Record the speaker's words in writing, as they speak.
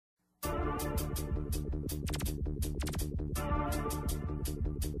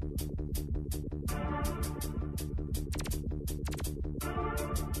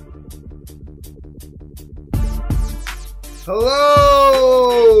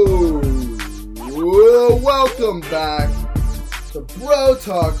Hello! Welcome back to Bro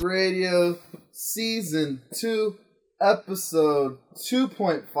Talk Radio, Season 2, Episode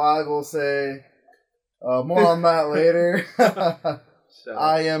 2.5, we'll say. More on that later.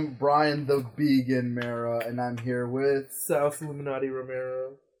 I am Brian the Vegan Mara, and I'm here with Sal Illuminati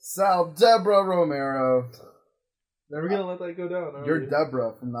Romero. Sal Deborah Romero. Never gonna let that go down. You're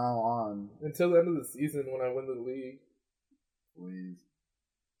Deborah from now on. Until the end of the season when I win the league. Please.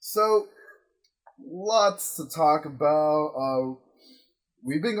 So, lots to talk about.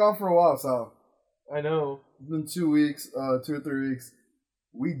 We've been gone for a while, Sal. I know. It's been 2 weeks, 2 or 3 weeks.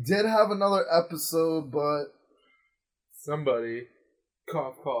 We did have another episode, but somebody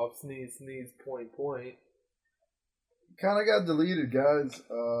cough, cough, sneeze, sneeze, point, point. Kind of got deleted, guys.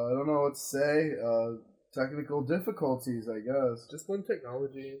 I don't know what to say. Technical difficulties, I guess. Just blame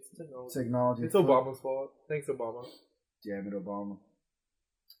technology. It's technology. It's Obama's fault. Thanks, Obama. Damn it, Obama.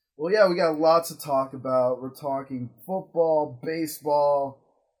 Well, yeah, we got lots to talk about. We're talking football, baseball,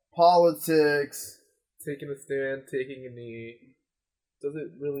 politics. Taking a stand, taking a knee. Does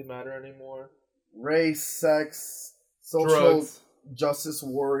it really matter anymore? Race, sex, social justice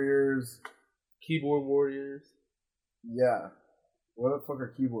warriors. Keyboard warriors. Yeah. What the fuck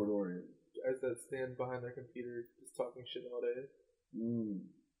are keyboard warriors? Guys that stand behind their computer just talking shit all day.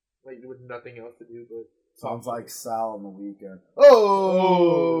 Like with nothing else to do but... Sounds like Sal on the weekend.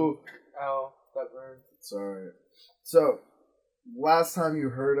 Oh! Ow, that burns. Sorry. So, last time you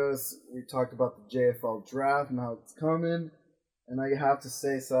heard us, we talked about the JFL draft and how it's coming. And I have to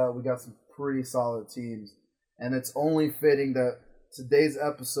say, Sal, we got some pretty solid teams. And it's only fitting that today's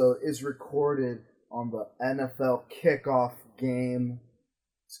episode is recorded on the NFL kickoff game.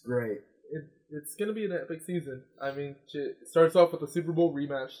 It's great. It's going to be an epic season. I mean, it starts off with a Super Bowl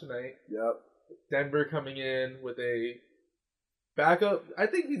rematch tonight. Yep. Denver coming in with a backup. I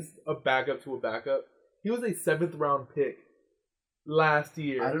think he's a backup to a backup. He was a 7th round pick last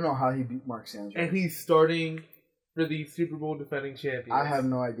year. I don't know how he beat Mark Sanchez. And he's starting for the Super Bowl defending champions. I have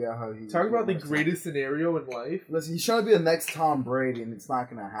no idea how he... Talk about the greatest scenario in life. Listen, he's trying to be the next Tom Brady, and it's not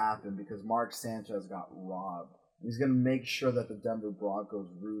going to happen because Mark Sanchez got robbed. He's going to make sure that the Denver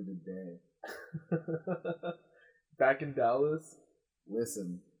Broncos rue the day. Back in Dallas?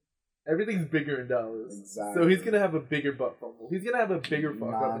 Listen. Everything's bigger in Dallas. Exactly. So he's going to have a bigger butt fumble. He's going to have a bigger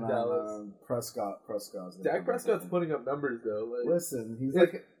fuck up in Dallas. Prescott's Dak Prescott's putting up numbers, though. Like, listen, he's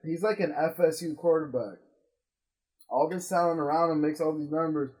like an FSU quarterback. All this sounding around him makes all these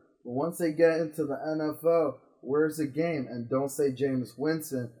numbers, but once they get into the NFL, where's the game? And don't say Jameis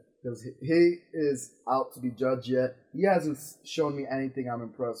Winston, because he is out to be judged yet. He hasn't shown me anything I'm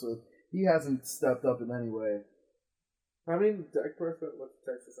impressed with. He hasn't stepped up in any way. I mean, Dak Prescott went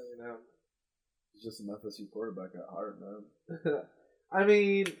to Texas A&M. He's just an FSU quarterback at heart, man. I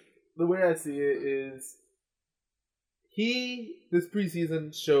mean, the way I see it is, this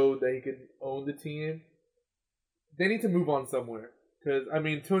preseason showed that he could own the team. They need to move on somewhere. Because, I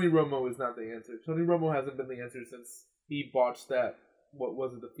mean, Tony Romo is not the answer. Tony Romo hasn't been the answer since he botched that, what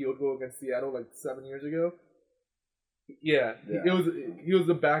was it, the field goal against Seattle like 7 years ago? Yeah. He was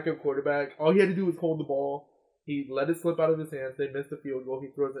a backup quarterback. All he had to do was hold the ball. He let it slip out of his hands. They missed a field goal. He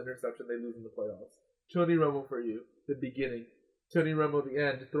throws an interception. They lose in the playoffs. Tony Romo for you. The beginning. Tony Romo the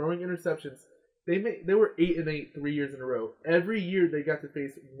end. Throwing interceptions. They were 8-8 3 years in a row. Every year they got to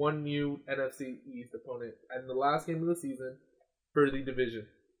face one new NFC East opponent. And the last game of the season for the division.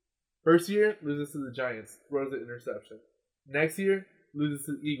 First year, loses to the Giants. Throws an interception. Next year, loses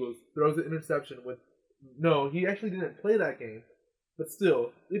to the Eagles. Throws an interception with... No, he actually didn't play that game. But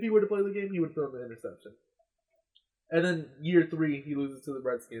still, if he were to play the game, he would throw the interception. And then year 3, he loses to the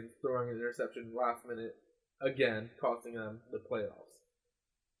Redskins, throwing an interception last minute, again, costing them the playoffs.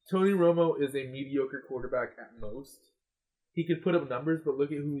 Tony Romo is a mediocre quarterback at most. He could put up numbers, but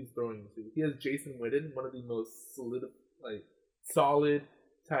look at who he's throwing to. He has Jason Witten, one of the most solid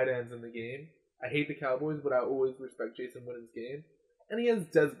tight ends in the game. I hate the Cowboys, but I always respect Jason Witten's game. And he has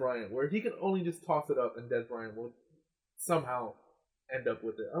Dez Bryant, where he can only just toss it up, and Dez Bryant will somehow end up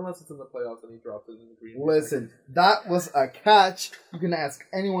with it, unless it's in the playoffs and he drops it in the green. Listen, that was a catch. You can ask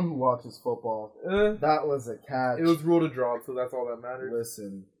anyone who watches football. That was a catch. It was ruled a drop, so that's all that matters.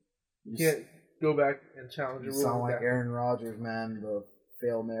 Listen, you can't go back and challenge a rule. You sound like Aaron Rodgers, man. The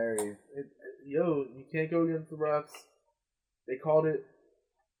Hail Mary. You can't go against the refs. They called it.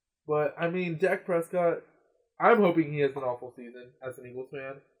 But I mean, Dak Prescott. I'm hoping he has an awful season as an Eagles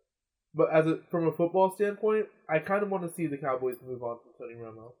fan. But from a football standpoint, I kind of want to see the Cowboys move on from Tony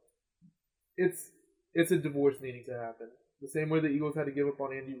Romo. It's a divorce needing to happen. The same way the Eagles had to give up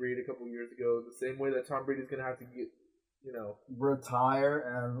on Andy Reid a couple years ago. The same way that Tom Brady's going to have to retire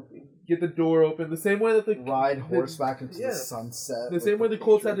and get the door open. The same way that ride horseback into the sunset. The same way the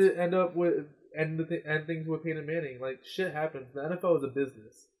Colts had to end things with Peyton Manning. Like, shit happens. The NFL is a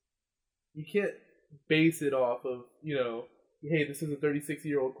business. You can't base it off of, hey, this is a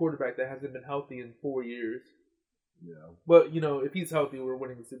 36-year-old quarterback that hasn't been healthy in 4 years. Yeah. But, if he's healthy, we're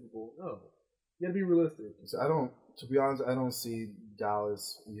winning the Super Bowl. No. You gotta be realistic. So to be honest, I don't see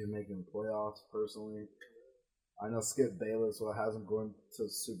Dallas even making the playoffs, personally. I know Skip Bayless hasn't gone to the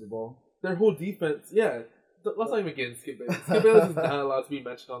Super Bowl. Their whole defense, yeah. Let's not even get into Skip Bayless. Skip Bayless is not allowed to be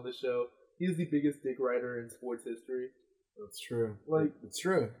mentioned on this show. He's the biggest dick rider in sports history. That's true. It's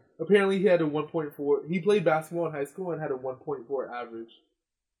true. Apparently he had a 1.4. He played basketball in high school and had a 1.4 average.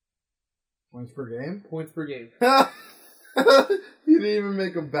 Points per game? Points per game. He didn't even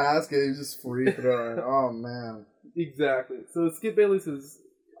make a basket. He was just free throwing. Oh, man. Exactly. So Skip Bayless is...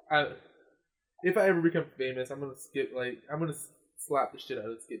 if I ever become famous, I'm going to slap the shit out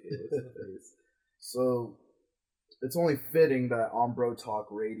of Skip Bayless in the face. So, it's only fitting that on Bro Talk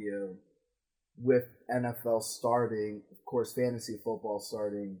Radio, with NFL starting, of course, fantasy football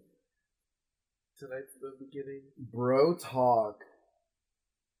starting. Tonight's the beginning. Bro Talk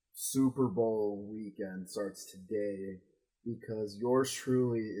Super Bowl weekend starts today because yours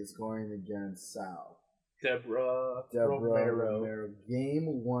truly is going against Sal. Deborah Romero.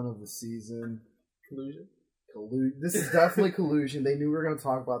 Game 1 of the season. Collusion? This is definitely collusion. They knew we were going to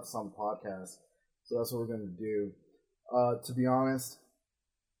talk about this on the podcast, so that's what we're going to do. To be honest,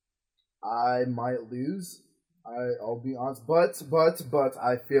 I might lose. I'll be honest, but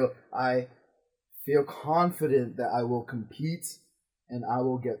I feel confident that I will compete and I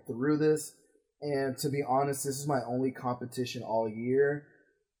will get through this. And to be honest, this is my only competition all year,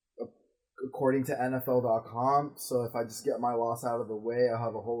 according to NFL.com. So if I just get my loss out of the way, I'll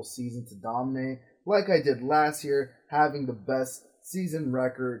have a whole season to dominate, like I did last year, having the best season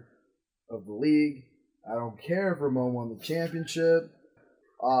record of the league. I don't care if Ramon won the championship.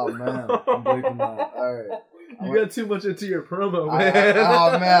 Oh, man. I'm breaking that. All right. You got too much into your promo, man.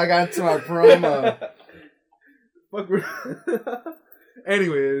 I got into my promo.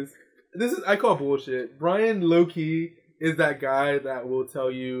 Anyways, I call bullshit. Brian low-key is that guy that will tell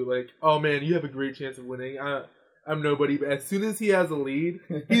you, like, oh, man, you have a great chance of winning. I'm nobody. But as soon as he has a lead,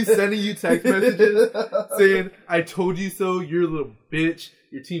 he's sending you text messages saying, I told you so, you're a little bitch,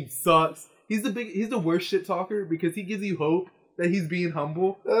 your team sucks. He's the worst shit talker because he gives you hope that he's being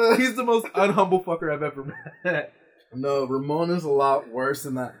humble. He's the most unhumble fucker I've ever met. No, Ramon is a lot worse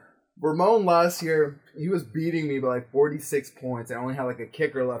than that. Ramon last year, he was beating me by like 46 points. I only had like a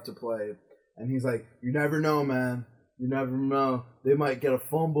kicker left to play. And he's like, you never know, man. You never know. They might get a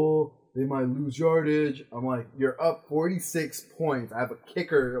fumble. They might lose yardage. I'm like, you're up 46 points. I have a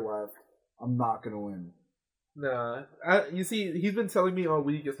kicker left. I'm not going to win. Nah. You see, he's been telling me all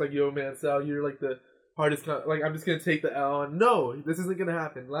week, it's like, yo, man, Sal, you're like the hardest... I'm just going to take the L. And no, this isn't going to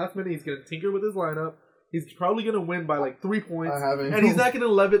happen. Last minute, he's going to tinker with his lineup. He's probably going to win by like 3 points. And he's not going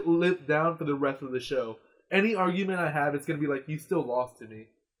to let it live down for the rest of the show. Any argument I have, it's going to be like, you still lost to me.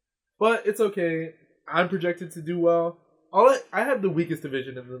 But it's okay. I'm projected to do well. I have the weakest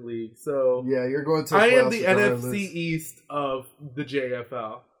division in the league, so... Yeah, you're going to... I am the NFC East of the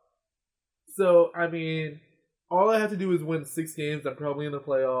JFL. So, I mean, all I have to do is win 6 games. I'm probably in the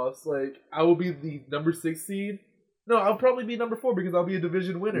playoffs. Like, I will be the number 6 seed. No, I'll probably be number 4 because I'll be a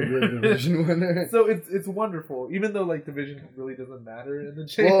division winner. Division winner. So it's wonderful. Even though, like, division really doesn't matter in the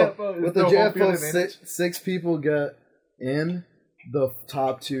JFL. Well, with the JFL, 6 people get in, the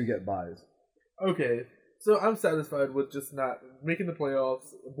top 2 get buys. Okay. So I'm satisfied with just not making the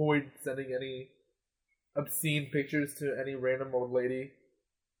playoffs, avoid sending any obscene pictures to any random old lady.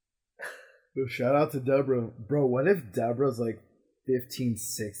 Yo, shout out to Deborah. Bro, what if Deborah's like 15,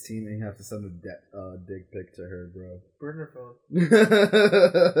 16 and you have to send a dick pic to her, bro? Burner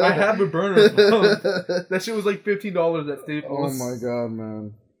phone. I have a burner phone. That shit was like $15 at Staples. Oh my god,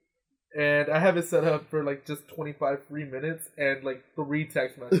 man. And I have it set up for like just 25 free minutes and like 3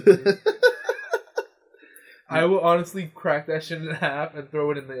 text messages. I will honestly crack that shit in half and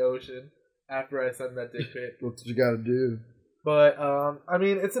throw it in the ocean after I send that dick pic. That's what you gotta do. But, I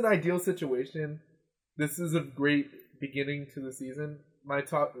mean, it's an ideal situation. This is a great beginning to the season. My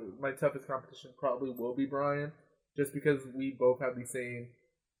toughest competition probably will be Brian, just because we both have the same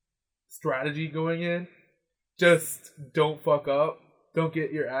strategy going in. Just don't fuck up. Don't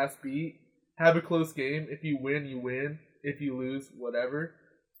get your ass beat. Have a close game. If you win, you win. If you lose, whatever.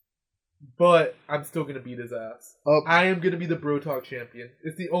 But I'm still going to beat his ass. I am going to be the Bro Talk champion.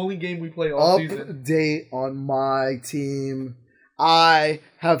 It's the only game we play all season. Update on my team. I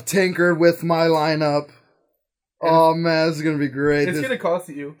have tinkered with my lineup. Oh man, this is gonna be great. It's gonna cost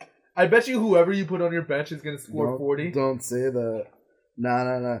you. I bet you whoever you put on your bench is gonna score 40. Don't say that.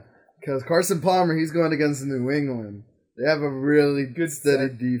 Nah. Because Carson Palmer, he's going against New England. They have a really good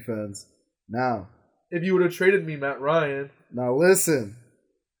steady defense. Now, if you would have traded me, Matt Ryan. Now listen.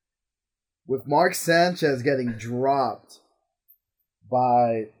 With Mark Sanchez getting dropped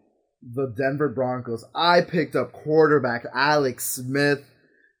by the Denver Broncos, I picked up quarterback Alex Smith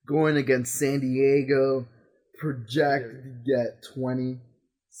going against San Diego, projected to get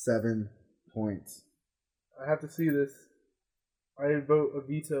 27 points. I have to see this. I vote a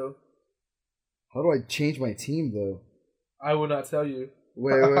veto. How do I change my team, though? I will not tell you.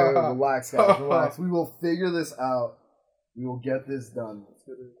 Wait, relax, guys, relax. We will figure this out. We will get this done.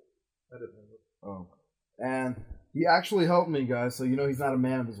 I don't know. Oh. And he actually helped me, guys, so you know he's not a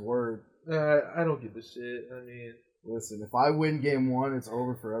man of his word. I don't give a shit. I mean... Listen, if I win game one, it's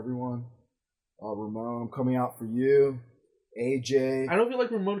over for everyone. Ramon, I'm coming out for you. AJ. I don't feel like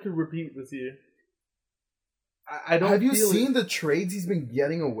Ramon could repeat this year. I don't. Have you seen the trades he's been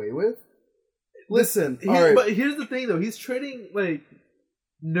getting away with? Listen, but here's the thing, though. He's trading, like,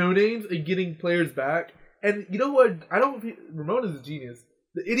 no names and getting players back. And you know what? Ramon is a genius.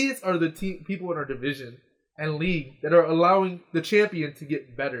 The idiots are the people in our division and league that are allowing the champion to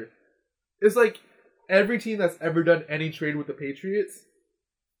get better. It's like every team that's ever done any trade with the Patriots,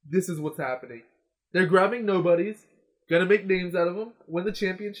 this is what's happening. They're grabbing nobodies, gonna make names out of them, win the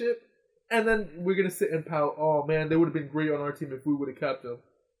championship, and then we're gonna sit and pout, oh man, they would have been great on our team if we would have kept them.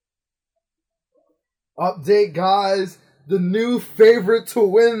 Update, guys. The new favorite to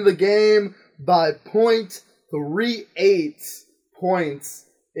win the game by 0.38 points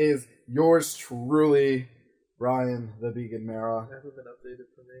is yours truly, Ryan the Vegan Mara. That hasn't been updated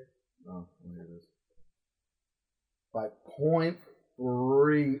for me. Oh, here it is. By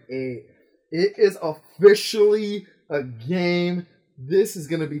 0.38. It is officially a game. This is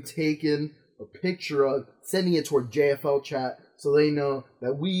going to be taken a picture of, sending it to our JFL chat so they know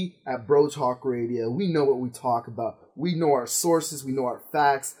that we at Bro Talk Radio, we know what we talk about. We know our sources, we know our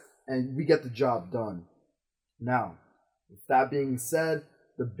facts, and we get the job done. Now, with that being said,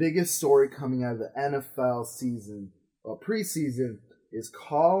 the biggest story coming out of the NFL season, preseason, is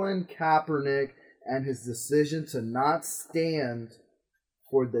Colin Kaepernick and his decision to not stand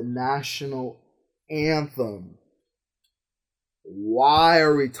for the national anthem. Why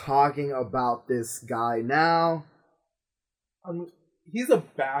are we talking about this guy now? He's a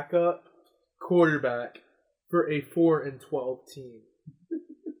backup quarterback for a 4-12 team.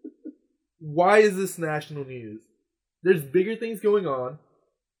 Why is this national news? There's bigger things going on.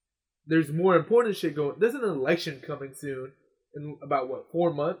 There's more important shit going. There's an election coming soon in about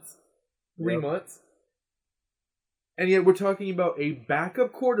 4 months, 3 months, and yet we're talking about a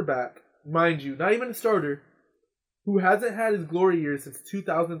backup quarterback, mind you, not even a starter, who hasn't had his glory years since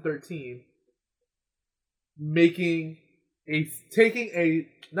 2013, taking a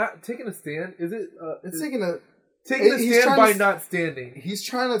stand. Is it? It's taking a stand by not standing. He's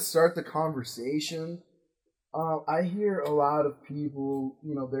trying to start the conversation. I hear a lot of people,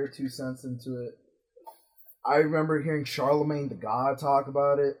 their 2 cents into it. I remember hearing Charlemagne the God talk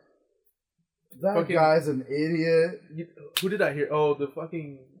about it. That guy's an idiot. Who did I hear? Oh, the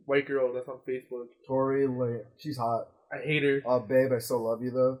fucking white girl that's on Facebook. Tori, she's hot. I hate her. Oh, babe, I still love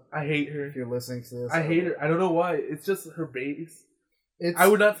you, though. I hate her. If you're listening to this. I hate her. I don't know why. It's just her base. I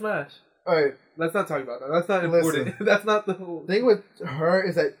would not smash. Alright. Let's not talk about that. That's not important. That's not the whole thing with her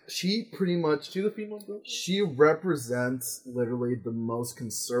is that she pretty much... She's a female girl? She represents literally the most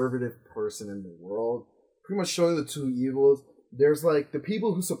conservative person in the world. Pretty much showing the two evils. There's like the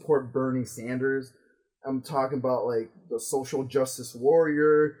people who support Bernie Sanders. I'm talking about like the social justice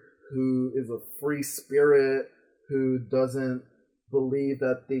warrior who is a free spirit, who doesn't believe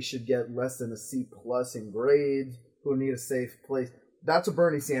that they should get less than a C+ in grades, who need a safe place. That's a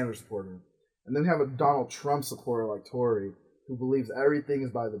Bernie Sanders supporter. And then we have a Donald Trump supporter like Tory, who believes everything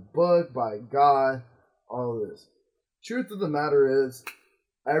is by the book, by God, all of this. Truth of the matter is,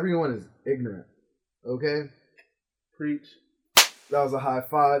 everyone is ignorant. Okay? Preach. That was a high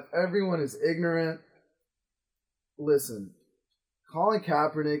five. Everyone is ignorant. Listen, Colin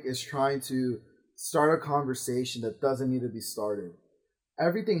Kaepernick is trying to start a conversation that doesn't need to be started.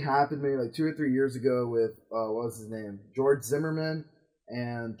 Everything happened maybe like 2 or 3 years ago with, what was his name? George Zimmerman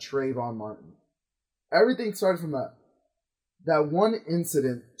and Trayvon Martin. Everything started from that. That one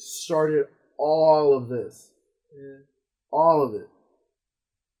incident started all of this. Yeah. All of it.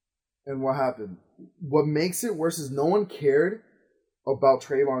 And what happened? What makes it worse is no one cared about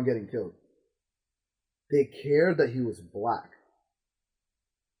Trayvon getting killed. They cared that he was black.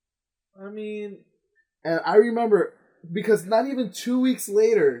 I mean, And I remember, because not even 2 weeks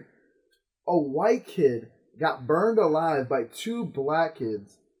later, a white kid got burned alive by two black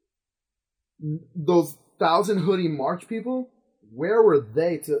kids. Those 1,000 Hoodie March people, where were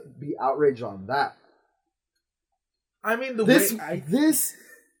they to be outraged on that? I mean, This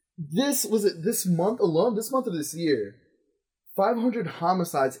was it this month alone, this month of this year, 500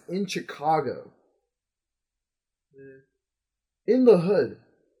 homicides in Chicago. In the hood.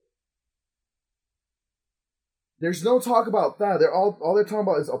 There's no talk about that. They're all they're talking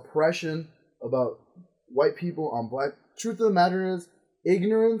about is oppression, about white people on black. Truth of the matter is,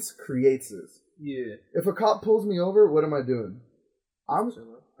 ignorance creates this. Yeah. If a cop pulls me over, what am I doing? I've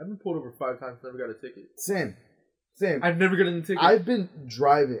been pulled over 5 times, never got a ticket. Same. I've never gotten a ticket. I've been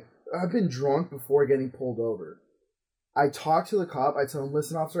drunk before getting pulled over. I talk to the cop. I tell him,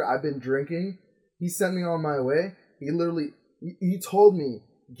 listen, officer, I've been drinking. He sent me on my way. He told me,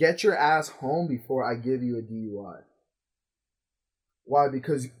 get your ass home before I give you a DUI. Why?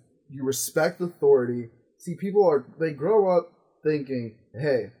 Because you respect authority. See, they grow up thinking,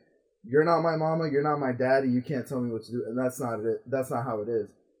 hey, you're not my mama, you're not my daddy, you can't tell me what to do. And that's not it. That's not how it is.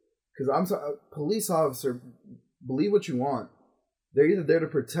 Because a police officer, believe what you want. They're either there to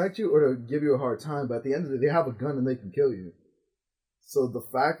protect you or to give you a hard time, but at the end of the day, they have a gun and they can kill you. So the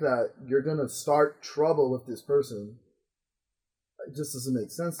fact that you're going to start trouble with this person, it just doesn't make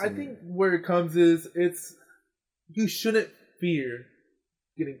sense to me. I think where it comes is, you shouldn't fear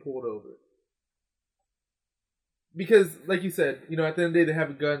getting pulled over. Because, like you said, at the end of the day, they have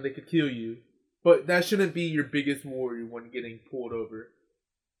a gun, they could kill you. But that shouldn't be your biggest worry when getting pulled over.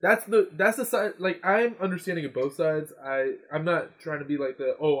 That's the side, I'm understanding of both sides. I'm not trying to be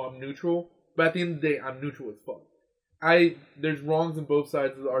I'm neutral. But at the end of the day, I'm neutral as fuck. There's wrongs in both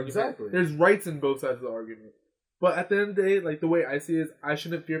sides of the argument. Exactly. There's rights in both sides of the argument. But at the end of the day, the way I see it is, I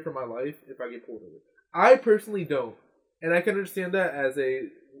shouldn't fear for my life if I get pulled over. I personally don't. And I can understand that as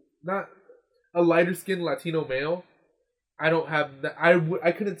not a lighter-skinned Latino male. I don't have that.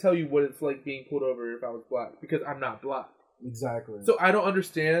 I couldn't tell you what it's like being pulled over if I was black, because I'm not black. Exactly. So I don't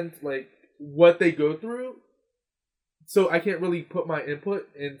understand what they go through. So I can't really put my input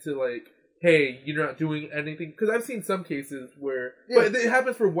into hey, you're not doing anything. Because I've seen some cases where, but it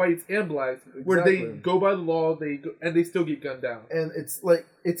happens for whites and blacks, where they go by the law, and they still get gunned down. And it's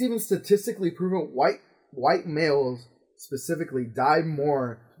even statistically proven white males specifically die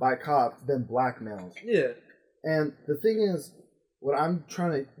more by cops than black males. Yeah. And the thing is, what I'm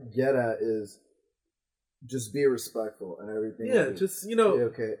trying to get at is just be respectful and everything. Yeah, just, be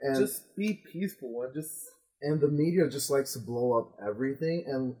okay. And just be peaceful and the media just likes to blow up everything.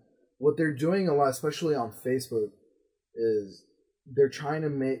 And what they're doing a lot, especially on Facebook, is they're trying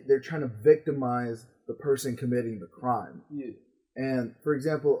to victimize the person committing the crime. Yeah. And for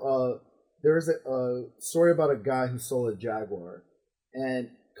example, there was a story about a guy who stole a Jaguar,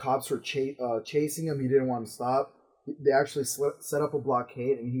 and cops were chasing him. He didn't want to stop. They actually set up a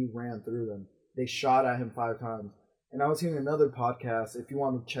blockade, and he ran through them. They shot at him 5 times. And I was hearing another podcast. If you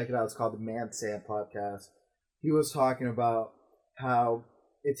want to check it out, it's called the Man Sam Podcast. He was talking about how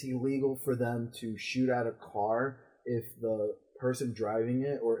it's illegal for them to shoot at a car if the person driving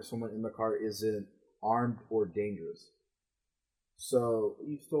it or someone in the car isn't armed or dangerous. So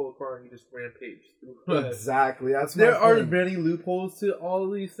you stole a car and you just rampaged. Exactly. That's there are many loopholes to all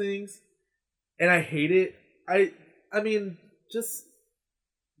of these things, and I hate it. I mean, just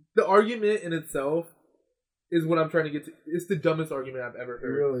the argument in itself is what I'm trying to get to. It's the dumbest argument I've ever heard.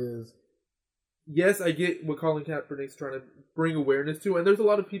 It really is. Yes, I get what Colin Kaepernick's trying to bring awareness to, and there's a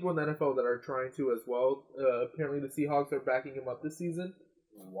lot of people in the NFL that are trying to as well. Apparently, the Seahawks are backing him up this season.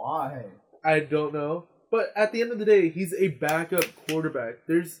 Why? I don't know. But at the end of the day, he's a backup quarterback.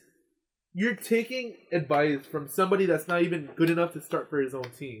 You're taking advice from somebody that's not even good enough to start for his own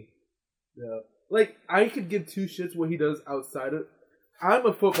team. Yeah. I could give 2 shits what he does outside of... I'm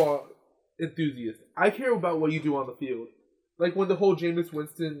a football enthusiast. I care about what you do on the field. When the whole Jameis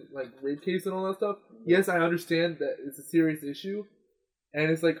Winston, rape case and all that stuff. Yes, I understand that it's a serious issue.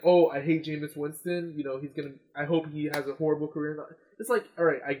 And it's I hate Jameis Winston. He's gonna... I hope he has a horrible career. It's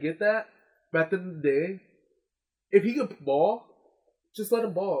alright, I get that. But at the end of the day, if he could ball, just let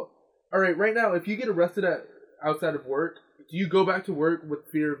him ball. Alright, right now, if you get arrested outside of work, do you go back to work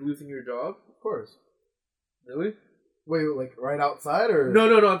with fear of losing your job? Of course. Really? Wait, right outside or? No.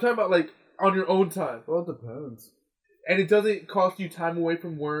 I'm talking about on your own time. Well, it depends. And it doesn't cost you time away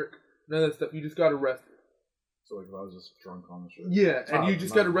from work, none of that stuff. You just got arrested. So if I was just drunk on the street. Yeah, and you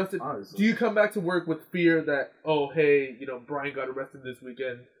just got arrested. Honestly. Do you come back to work with fear that, hey, Brian got arrested this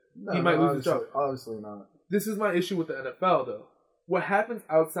weekend? He might lose his job. Obviously not. This is my issue with the NFL, though. What happens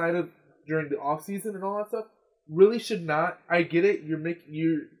outside of during the off season and all that stuff really should not. I get it.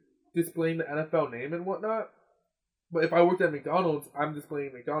 You're displaying the NFL name and whatnot. But if I worked at McDonald's, I'm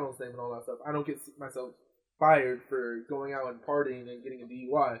displaying McDonald's name and all that stuff. I don't get myself fired for going out and partying and getting a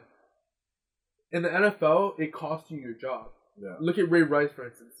DUI. In the NFL, it costs you your job. Yeah. Look at Ray Rice, for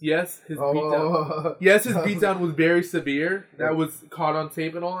instance. Yes, his beatdown. Yes, his beatdown was very severe. That was caught on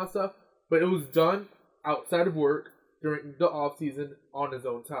tape and all that stuff. But it was done outside of work during the off season on his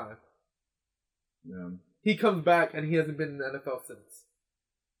own time. Yeah. He comes back and he hasn't been in the NFL since.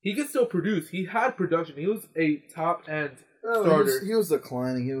 He can still produce. He had production. He was a top end starter. He was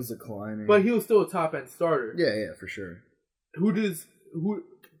declining. But he was still a top end starter. Yeah, for sure. Who does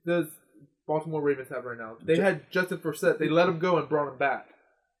Baltimore Ravens have right now? They had Justin Forsett. They let him go and brought him back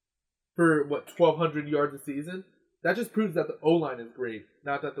for 1,200 yards a season. That just proves that the O line is great,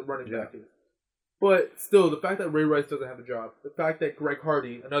 not that the running back is. But still, the fact that Ray Rice doesn't have a job, the fact that Greg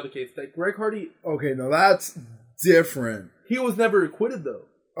Hardy, another case, that Greg Hardy. Okay, no, that's different. He was never acquitted though.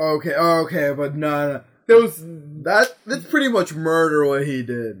 Okay, but no. That's pretty much murder what he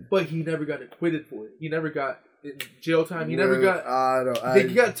did. But he never got acquitted for it. He never got jail time. He never got. They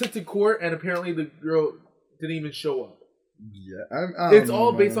got took to court, and apparently the girl didn't even show up. Yeah, it's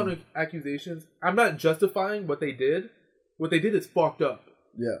all based on accusations. I'm not justifying what they did. What they did is fucked up.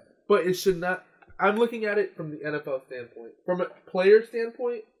 Yeah, but it should not. I'm looking at it from the NFL standpoint. From a player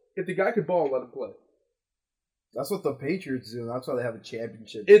standpoint, if the guy could ball, let him play. That's what the Patriots do. That's why they have a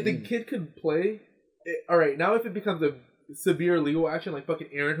championship. If the kid could play, all right. Now, if it becomes a severe legal action like fucking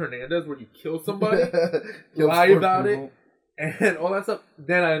Aaron Hernandez, where you kill somebody, lie about it, and all that stuff,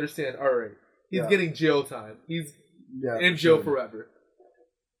 then I understand. All right, he's getting jail time. He's in jail forever.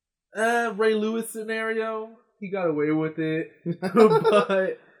 Ray Lewis scenario, he got away with it,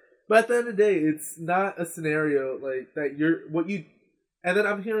 but at the end of the day, it's not a scenario like that. And then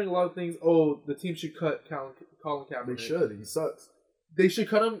I'm hearing a lot of things. Oh, the team should cut Colin Kaepernick. They should. He sucks. They should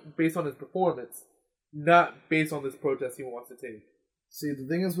cut him based on his performance, not based on this protest he wants to take. See, the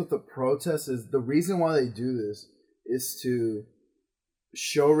thing is with the protest is the reason why they do this is to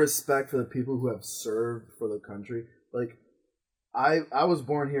show respect for the people who have served for the country. Like, I was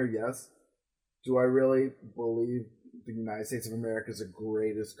born here, yes. Do I really believe the United States of America is the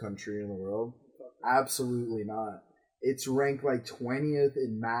greatest country in the world? Absolutely not. It's ranked like 20th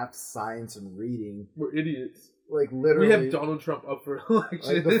in math, science, and reading. We're idiots. Like, literally. We have Donald Trump up for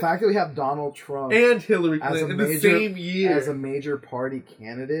election. Like, the fact that we have Donald Trump and Hillary Clinton in the same year as a major party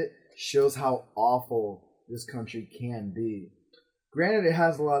candidate shows how awful this country can be. Granted, it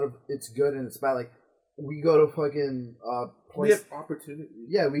has a lot of it's good and it's bad. Like, we go to fucking we have opportunity.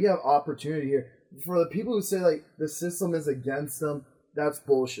 Yeah, we have opportunity here. For the people who say like the system is against them, that's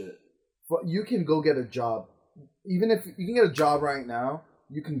bullshit. But you can go get a job. Even if you can get a job right now,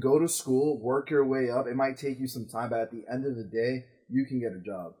 you can go to school, work your way up. It might take you some time, but at the end of the day, you can get a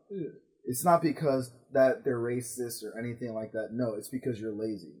job. Yeah. It's not because that they're racist or anything like that. No, it's because you're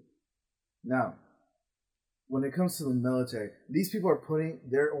lazy. Now, when it comes to the military, these people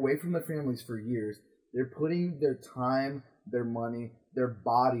they're away from their families for years. They're putting their time, their money, their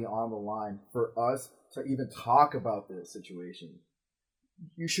body on the line for us to even talk about this situation.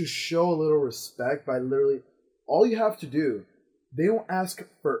 You should show a little respect by literally, all you have to do, they don't ask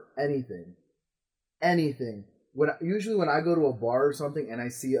for anything. Anything. Usually when I go to a bar or something and I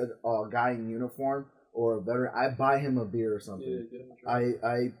see a guy in uniform or a veteran, I buy him a beer or something. Yeah,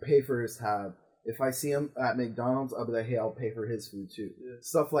 I pay for his tab. If I see him at McDonald's, I'll be like, hey, I'll pay for his food too. Yeah.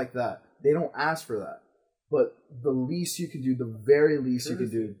 Stuff like that. They don't ask for that. But the least you can do, the very least you can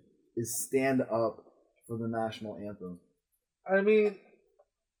do, is stand up for the national anthem. I mean,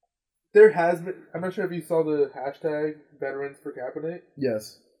 there has been, I'm not sure if you saw the hashtag Veterans for Kaepernick.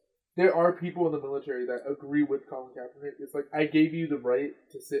 Yes. There are people in the military that agree with Colin Kaepernick. It's like, I gave you the right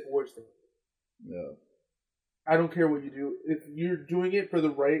to sit and watch them. Yeah. I don't care what you do. If you're doing it for the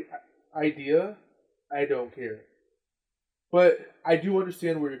right idea, I don't care. But I do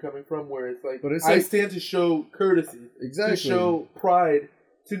understand where you're coming from, where it's like, I stand to show courtesy. Exactly. To show pride.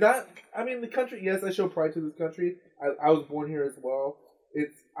 To not, I mean, the country, yes, I show pride to this country. I was born here as well.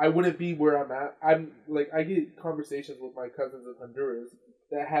 I wouldn't be where I'm at. I'm like, I get conversations with my cousins in Honduras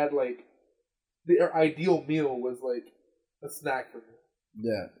that had like, their ideal meal was like a snack for me.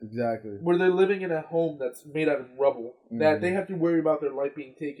 Yeah, exactly. Where they're living in a home that's made out of rubble. Mm-hmm. That they have to worry about their life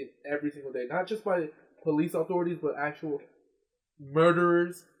being taken every single day. Not just by police authorities, but actual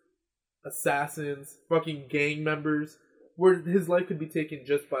murderers, assassins, fucking gang members. Where his life could be taken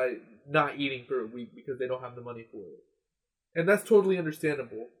just by not eating for a week because they don't have the money for it. And that's totally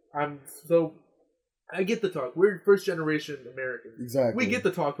understandable. I get the talk. We're first generation Americans. Exactly. We get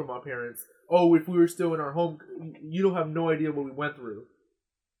the talk from our parents. Oh, if we were still in our home, you don't have no idea what we went through.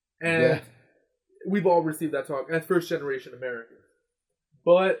 And we've all received that talk as first generation Americans.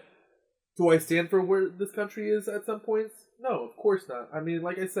 But do I stand for where this country is at some points? No, of course not. I mean,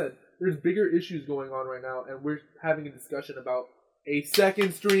 like I said, there's bigger issues going on right now, and we're having a discussion about a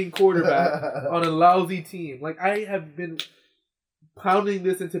second string quarterback on a lousy team. Like, I have been pounding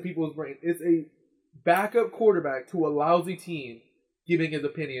this into people's brain. It's a backup quarterback to a lousy team giving his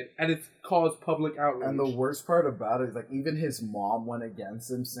opinion, and it's caused public outrage. And the worst part about it is, like, even his mom went against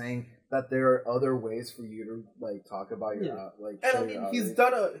him, saying that there are other ways for you to, like, talk about your And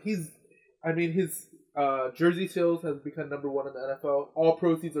I mean, his jersey sales has become number 1 in the NFL. All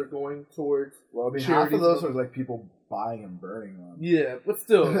proceeds are going towards. Well, I mean, half of those are like people buying and burning them. Yeah, but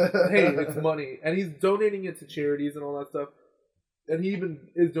still, hey, it's money, and he's donating it to charities and all that stuff. And he even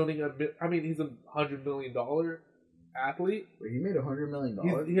is donating he's a $100 million athlete. Wait, he made $100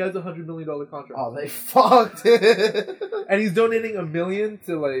 million? He has a $100 million contract. Oh, they fucked it. And he's donating $1 million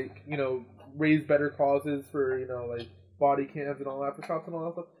to, like, raise better causes for, like, body cams and all that for cops and all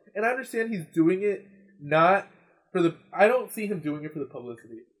that stuff. And I understand he's doing it not for the... I don't see him doing it for the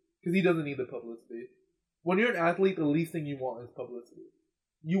publicity. Because he doesn't need the publicity. When you're an athlete, the least thing you want is publicity.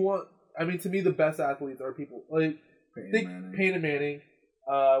 You want... I mean, to me, the best athletes are people... Like, Peyton Manning.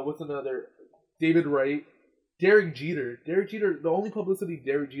 What's another? David Wright. Derek Jeter. The only publicity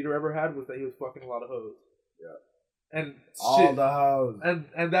Derek Jeter ever had was that he was fucking a lot of hoes. Yeah. And all the hoes.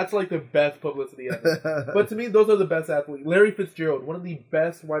 And that's like the best publicity ever. But to me, those are the best athletes. Larry Fitzgerald, one of the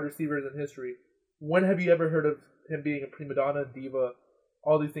best wide receivers in history. When have you ever heard of him being a prima donna, diva,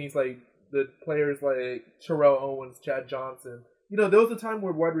 all these things, like the players like Terrell Owens, Chad Johnson? There was a time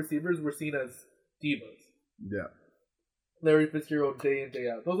where wide receivers were seen as divas. Yeah. Larry Fitzgerald, day in, day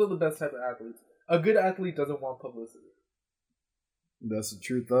out. Those are the best type of athletes. A good athlete doesn't want publicity. That's the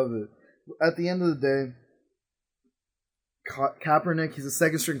truth of it. At the end of the day, Kaepernick, he's a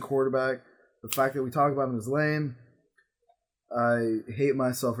second-string quarterback. The fact that we talk about him is lame. I hate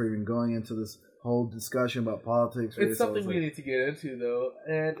myself for even going into this whole discussion about politics. It's something we need to get into, though.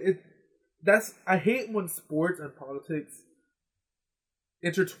 And I hate when sports and politics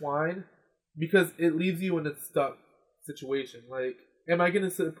intertwine because it leaves you in a stuck situation. Like, am I going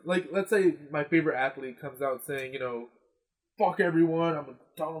to... Like, let's say my favorite athlete comes out saying, fuck everyone, I'm a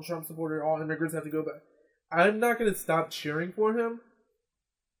Donald Trump supporter, all immigrants have to go back. I'm not going to stop cheering for him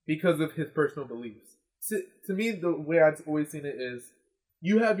because of his personal beliefs. To me, the way I've always seen it is,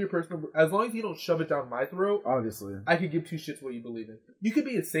 you have your personal... As long as you don't shove it down my throat, obviously, I could give two shits what you believe in. You could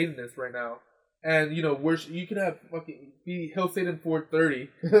be a Satanist right now, and, worship, you could have be Hail Satan 430.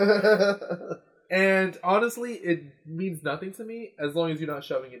 And honestly, it means nothing to me as long as you're not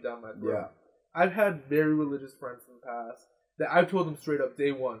shoving it down my throat. Yeah. I've had very religious friends in the past that I've told them straight up,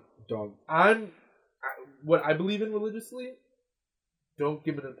 day one, what I believe in religiously, don't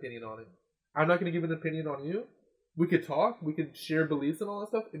give an opinion on it. I'm not going to give an opinion on you. We could talk, we could share beliefs and all that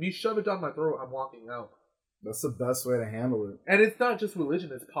stuff. If you shove it down my throat, I'm walking out. That's the best way to handle it. And it's not just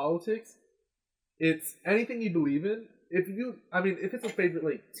religion, it's politics. It's anything you believe in. If it's a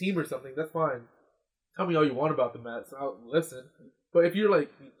favorite team or something, that's fine. Tell me all you want about the Mets. I'll listen. But if you're like,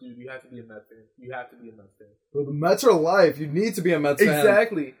 dude, you have to be a Mets fan. You have to be a Mets fan. Well, the Mets are life. You need to be a Mets fan.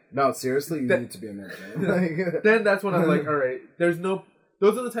 Exactly. No, seriously, you need to be a Mets fan. Then that's when I'm like, all right, those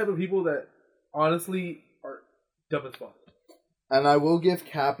are the type of people that honestly are dumb as fuck. And I will give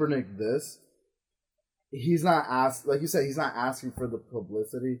Kaepernick this. He's not like you said, he's not asking for the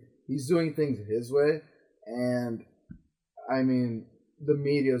publicity. He's doing things his way. And, I mean, the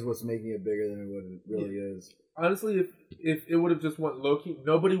media is what's making it bigger than what it really is. Honestly, if it would have just went low-key,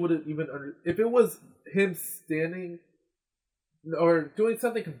 nobody would have even... If it was him standing or doing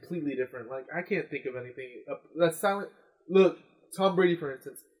something completely different, like, I can't think of anything that's silent. Look, Tom Brady, for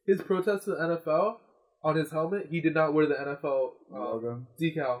instance, his protest to the NFL, on his helmet, he did not wear the NFL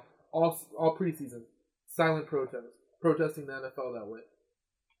decal all preseason. Silent protest. Protesting the NFL that way.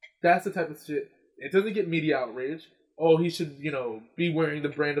 That's the type of shit. It doesn't get media outrage. Oh, he should, be wearing the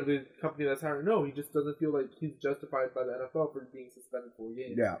brand of the company that's hiring. No, he just doesn't feel like he's justified by the NFL for being suspended for a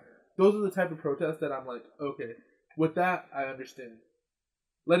game. Yeah. Those are the type of protests that I'm like, okay, with that, I understand.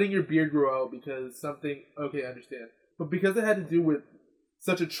 Letting your beard grow out because something, okay, I understand. But because it had to do with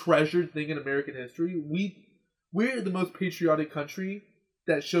such a treasured thing in American history, we're the most patriotic country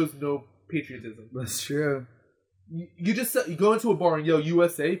that shows no patriotism. That's true. You go into a bar and yell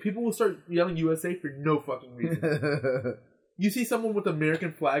USA, people will start yelling USA for no fucking reason. You see someone with an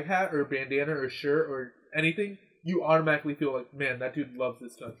American flag hat or a bandana or a shirt or anything, you automatically feel like, man, that dude loves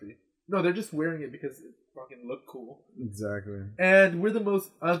this country. No, they're just wearing it because it fucking look cool. Exactly. And we're the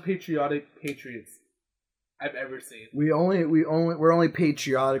most unpatriotic Patriots I've ever seen. We're only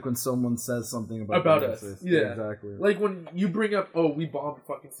patriotic when someone says something about us. Yeah, exactly. Like when you bring up, oh, we bombed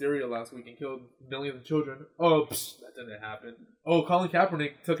fucking Syria last week and killed millions of children. Oh, that didn't happen. Oh, Colin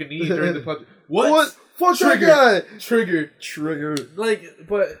Kaepernick took a knee during the pledge. What? Fuck Triggered. that guy. Triggered. Like,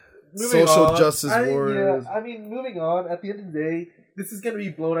 but moving social on, justice warriors. Yeah, I mean, moving on. At the end of the day, this is going to be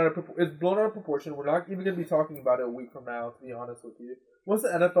blown out of proportion. It's blown out of proportion. We're not even going to be talking about it a week from now, to be honest with you. Once the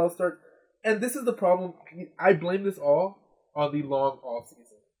NFL starts. And this is the problem. I blame this all on the long off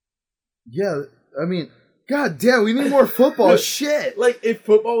season. Yeah, I mean, god damn, we need more football. Shit. Like, if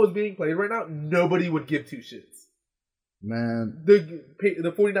football was being played right now, nobody would give two shits. Man. The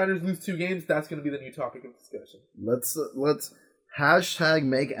 49ers lose 2 games, that's going to be the new topic of discussion. Let's hashtag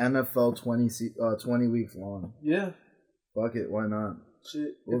make NFL 20 weeks long. Yeah. Fuck it, why not?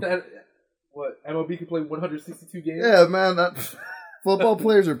 Shit. MLB could play 162 games? Yeah, man, that... Football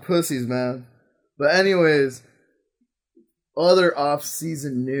players are pussies, man. But anyways, other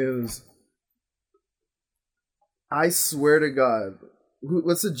off-season news. I swear to God,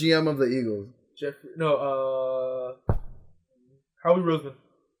 what's the GM of the Eagles? Howie Roseman.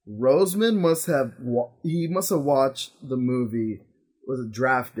 Roseman must have watched the movie. Was it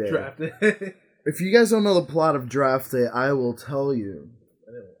Draft Day? Draft Day. If you guys don't know the plot of Draft Day, I will tell you.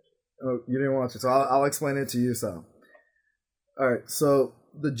 I didn't watch it. Oh, you didn't watch it, so I'll explain it to you, Sal. Alright, so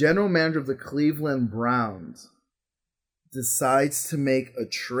the general manager of the Cleveland Browns decides to make a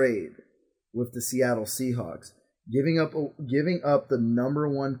trade with the Seattle Seahawks, giving up the number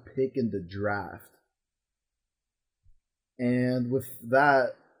 1 pick in the draft. And with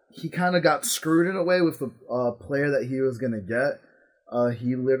that, he kind of got screwed in a way with the player that he was going to get.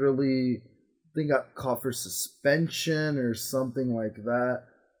 He literally, I think, got caught for suspension or something like that.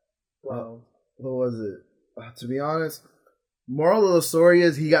 Wow. What was it? To be honest, moral of the story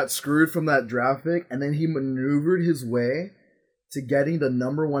is he got screwed from that draft pick, and then he maneuvered his way to getting the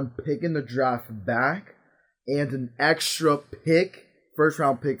number 1 pick in the draft back and an extra pick, first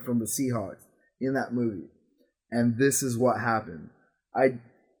round pick from the Seahawks in that movie. And this is what happened.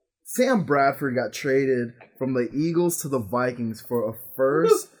 Sam Bradford got traded from the Eagles to the Vikings for a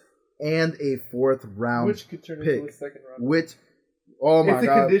first and a 4th round which could turn pick. into a second round. Which, oh my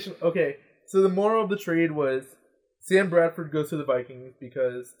God. Okay, so the moral of the trade was Sam Bradford goes to the Vikings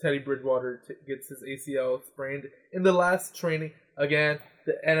because Teddy Bridgewater gets his ACL sprained in the last training. Again,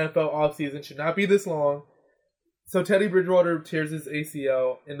 the NFL offseason should not be this long. So Teddy Bridgewater tears his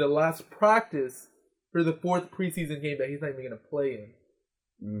ACL in the last practice for the 4th preseason game that he's not even going to play in.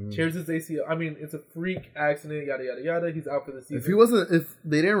 Mm-hmm. Tears his ACL. I mean, it's a freak accident, yada, yada, yada. He's out for the season. If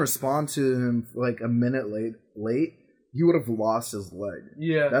they didn't respond to him like a minute late, he would have lost his leg.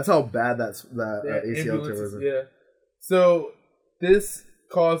 Yeah. That's how bad that ACL tear was. Yeah. So this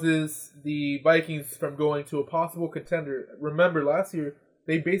causes the Vikings from going to a possible contender. Remember, last year,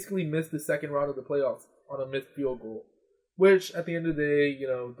 they basically missed the second round of the playoffs on a missed field goal. Which, at the end of the day,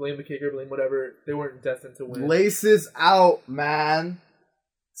 blame the kicker, blame whatever. They weren't destined to win. Laces out, man.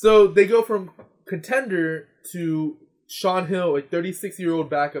 So they go from contender to Sean Hill, a 36-year-old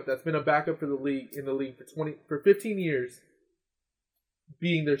backup that's been a backup for the league for 15 years,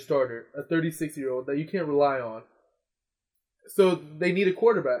 being their starter. A 36-year-old that you can't rely on. So they need a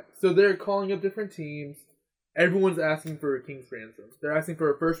quarterback. So they're calling up different teams. Everyone's asking for a king's ransom. They're asking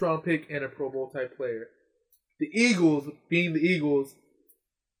for a first-round pick and a Pro Bowl type player. The Eagles, being the Eagles,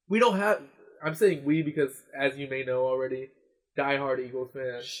 we don't have... I'm saying we because, as you may know already, diehard Eagles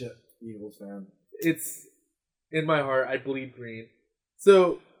fan. Shit, Eagles fan. It's... In my heart, I bleed green.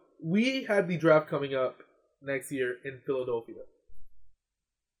 So, we have the draft coming up next year in Philadelphia.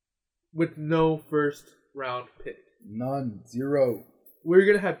 With no first-round pick. None. 0. We're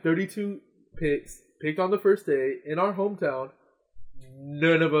going to have 32 picks picked on the first day in our hometown.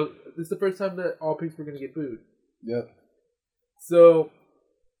 None of us... This is the first time that all picks were going to get booed. Yep. So,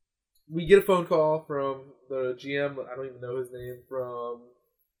 we get a phone call from the GM, I don't even know his name, from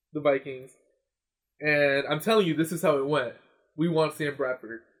the Vikings. And I'm telling you, this is how it went. We want Sam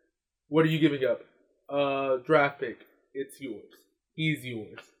Bradford. What are you giving up? Draft pick. It's yours. He's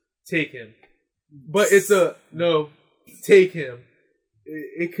yours. Take him. But it's no, take him.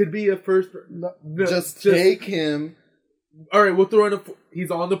 It could be a first... No, just take him. All right, we'll throw in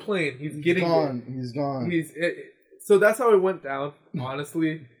he's on the plane. He's getting gone. There. He's gone. So that's how it went down,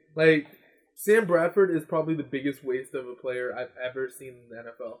 honestly. Like, Sam Bradford is probably the biggest waste of a player I've ever seen in the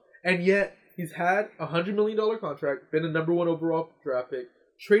NFL. And yet, he's had a $100 million contract, been a number 1 overall draft pick,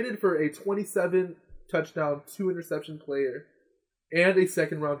 traded for a 27 touchdown, 2 interception player, and a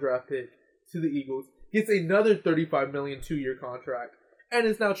second-round draft pick to the Eagles, gets another $35 million 2-year contract, and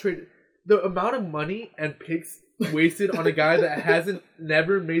is now traded. The amount of money and picks wasted on a guy that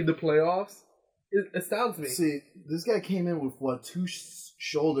never made the playoffs, it astounds me. See, this guy came in with, 2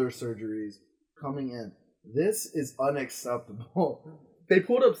 shoulder surgeries coming in. This is unacceptable. They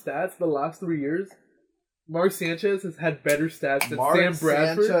pulled up stats the last 3 years. Mark Sanchez has had better stats than Mark Sam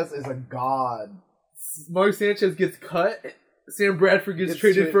Bradford. Sanchez is a god. Mark Sanchez gets cut. Sam Bradford gets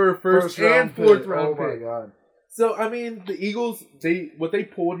traded for a first and fourth round pick. Oh my god. So, I mean, the Eagles, what they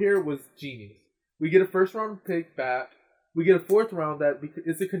pulled here was genius. We get a first round pick back. We get a fourth round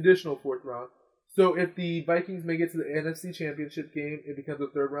it's a conditional fourth round. So if the Vikings make it to the NFC Championship game, it becomes a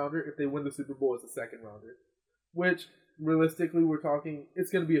third rounder. If they win the Super Bowl, it's a second rounder. Which, realistically, we're talking,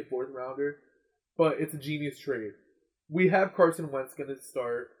 it's going to be a fourth rounder. But it's a genius trade. We have Carson Wentz going to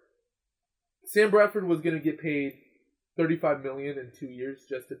start. Sam Bradford was going to get paid $35 million in 2 years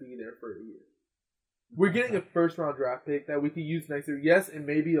just to be there for a year. We're getting a first-round draft pick that we can use next year. Yes, it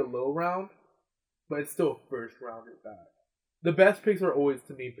may be a low round, but it's still a first-rounder back. The best picks are always,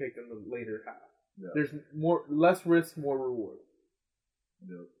 to me, picked in the later half. Yeah. There's less risk, more reward.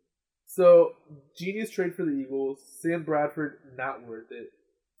 Yeah. So, genius trade for the Eagles. Sam Bradford, not worth it.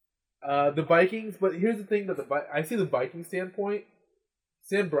 The Vikings, but here's the thing I see the Viking standpoint.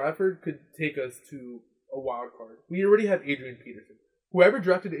 Sam Bradford could take us to a wild card. We already have Adrian Peterson. Whoever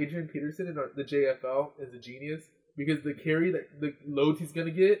drafted Adrian Peterson in the JFL is a genius because the loads he's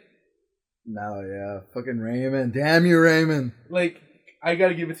gonna get. No, yeah, fucking Raymond. Damn you, Raymond. I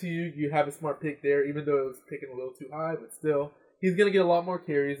gotta give it to you. You have a smart pick there, even though it was picking a little too high, but still. He's going to get a lot more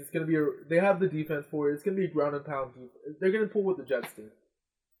carries. It's going to be they have the defense for it. It's going to be a ground and pound defense. They're going to pull what the Jets do.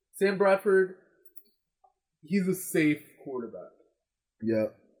 Sam Bradford, he's a safe quarterback. Yeah.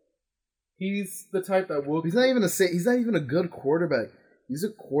 He's the type that will... He's not even a good quarterback. He's a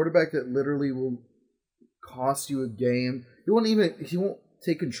quarterback that literally will cost you a game. He won't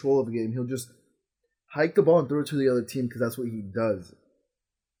take control of a game. He'll just hike the ball and throw it to the other team because that's what he does.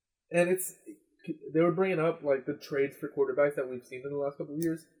 And they were bringing up the trades for quarterbacks that we've seen in the last couple of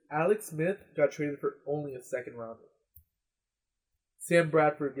years. Alex Smith got traded for only a second rounder. Sam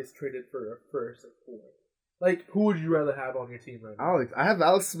Bradford gets traded for a first and fourth. Who would you rather have on your team right now? I have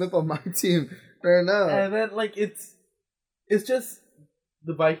Alex Smith on my team right now. And then it's just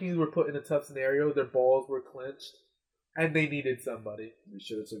the Vikings were put in a tough scenario. Their balls were clinched, and they needed somebody. They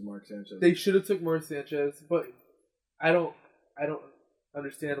should have took Mark Sanchez, but I don't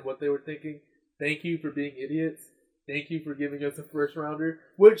understand what they were thinking. Thank you for being idiots. Thank you for giving us a first rounder.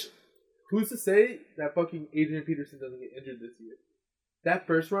 Which, who's to say that fucking Adrian Peterson doesn't get injured this year? That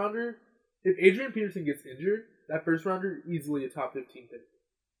first rounder, if Adrian Peterson gets injured, that first rounder easily a top 15 pick.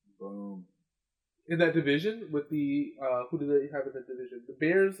 Boom. In that division with the who do they have in the division? The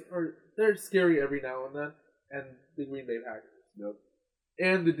Bears they're scary every now and then, and the Green Bay Packers. Yep.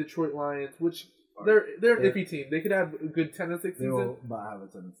 And the Detroit Lions, which they're an iffy team. They could have a good 10-6 season. They will not have a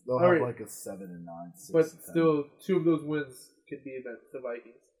 10. They'll have a 7-9. 6 but still, 2 of those wins could be against the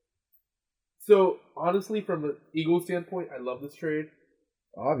Vikings. So honestly, from the Eagles standpoint, I love this trade.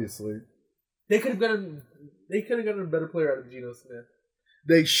 Obviously, they could have gotten a better player out of Geno Smith.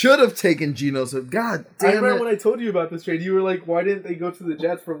 They should have taken Geno Smith. God damn it! I remember when I told you about this trade, you were like, "Why didn't they go to the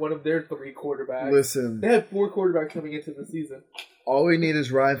Jets for one of their 3 quarterbacks?" Listen, they had 4 quarterbacks coming into the season. All we need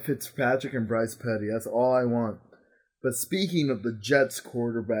is Ryan Fitzpatrick and Bryce Petty. That's all I want. But speaking of the Jets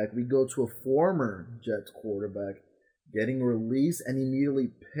quarterback, we go to a former Jets quarterback getting released and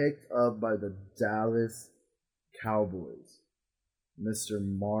immediately picked up by the Dallas Cowboys. Mr.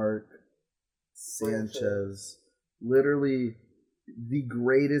 Mark Sanchez. Literally the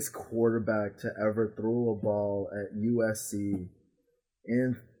greatest quarterback to ever throw a ball at USC,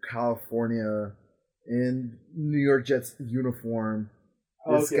 in California, in New York Jets uniform.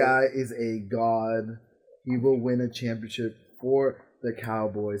 This guy is a god. He will win a championship for the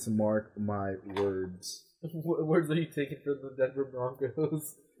Cowboys. Mark my words. What words are you taking from the Denver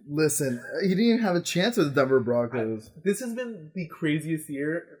Broncos? Listen, he didn't even have a chance with the Denver Broncos. This has been the craziest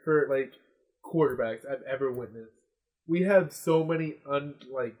year for quarterbacks I've ever witnessed. We have so many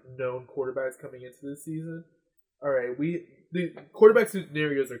known quarterbacks coming into this season. All right, the quarterback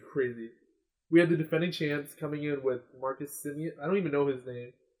scenarios are crazy. We have the defending champs coming in with Marcus Simeon. I don't even know his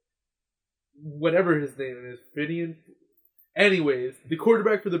name. Whatever his name is, Fidian. Anyways, the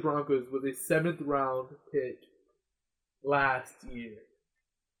quarterback for the Broncos was a 7th round pick last year.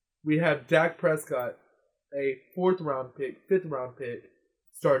 We have Dak Prescott, a 5th round pick,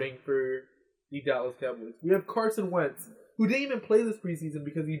 starting for the Dallas Cowboys. We have Carson Wentz, who didn't even play this preseason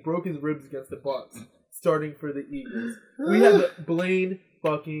because he broke his ribs against the Bucks, starting for the Eagles. We have Blaine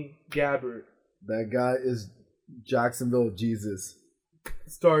fucking Gabbert. That guy is Jacksonville Jesus.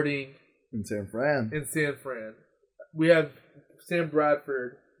 Starting in San Fran. We have Sam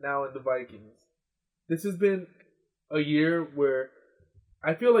Bradford now in the Vikings. This has been a year where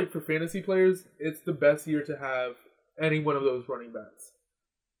I feel like for fantasy players, it's the best year to have any one of those running backs.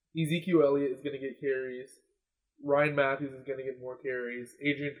 Ezekiel Elliott is going to get carries. Ryan Matthews is going to get more carries.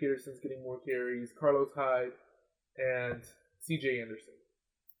 Adrian Peterson's getting more carries. Carlos Hyde and CJ Anderson.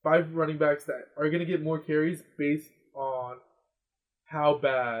 5 running backs that are going to get more carries based on how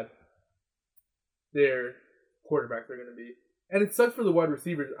bad their quarterbacks are going to be. And it sucks for the wide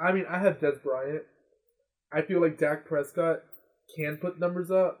receivers. I mean, I have Des Bryant. I feel like Dak Prescott can put numbers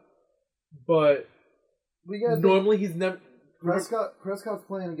up, but normally he's never... Prescott's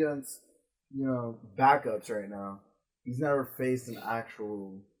playing against, backups right now. He's never faced an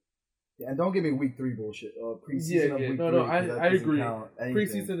actual... And don't give me week 3 bullshit. Preseason of week 3. I agree.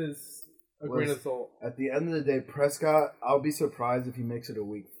 Preseason is a grain of salt. At the end of the day, Prescott, I'll be surprised if he makes it to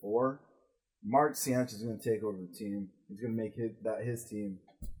week 4. Mark Sanchez is going to take over the team. He's going to make that his team.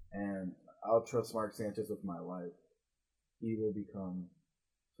 And I'll trust Mark Sanchez with my life. He will become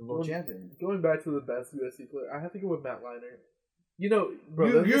the world champion. Going back to the best USC player, I have to go with Matt Leinart.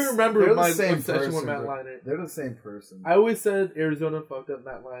 You remember my obsession with Matt Leinart. They're the same person. I always said Arizona fucked up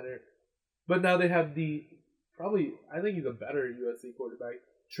Matt Leinart. But now they have I think he's a better USC quarterback,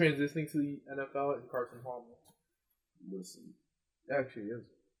 transitioning to the NFL and Carson Palmer. Listen, actually is.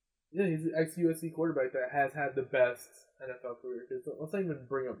 Yeah, he's an ex-USC quarterback that has had the best NFL career. Let's not even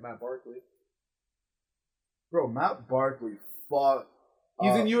bring up Matt Barkley. Bro, Matt Barkley fought...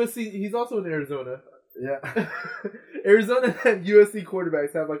 He's in USC. He's also in Arizona. Yeah. Arizona and USC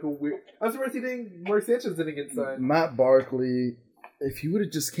quarterbacks have like a weird... I'm surprised Mark Sanchez didn't get signed. Matt Barkley, if he would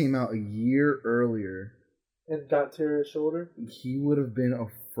have just came out a year earlier... And got Terry's shoulder? He would have been a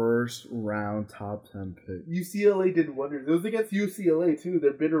first-round top 10 pick. UCLA did wonders. It was against UCLA, too.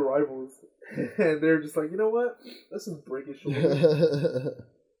 They're bitter rivals. And they're just like, you know what? Let's just break his shoulder.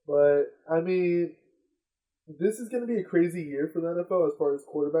 But, I mean... This is going to be a crazy year for the NFL as far as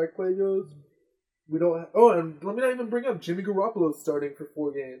quarterback play goes. We don't... and let me not even bring up Jimmy Garoppolo starting for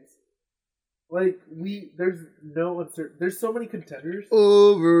 4 games. There's no uncertainty. There's so many contenders.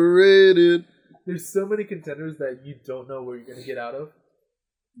 Overrated. There's so many contenders that you don't know where you're going to get out of.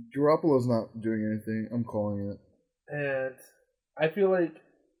 Garoppolo's not doing anything. I'm calling it. And I feel like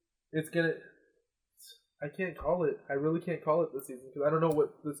it's going to... I can't call it. I really can't call it this season because I don't know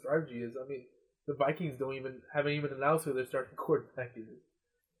what the strategy is. I mean... The Vikings haven't even announced who their starting quarterback is.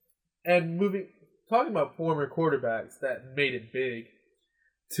 And talking about former quarterbacks that made it big.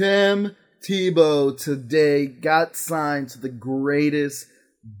 Tim Tebow today got signed to the greatest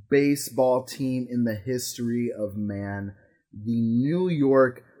baseball team in the history of man, the New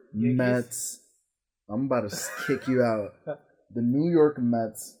York Mets. I'm about to kick you out. The New York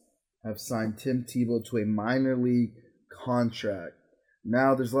Mets have signed Tim Tebow to a minor league contract.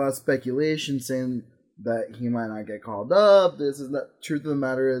 Now, there's a lot of speculation saying that he might not get called up. This is not. Truth of the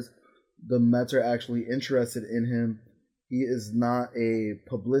matter is, the Mets are actually interested in him. He is not a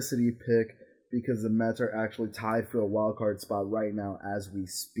publicity pick because the Mets are actually tied for a wild card spot right now as we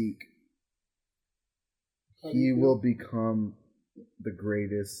speak. He will become the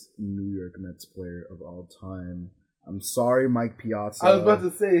greatest New York Mets player of all time. I'm sorry, Mike Piazza. I was about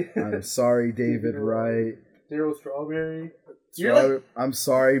to say. I'm sorry, David Wright. Darryl Strawberry. I'm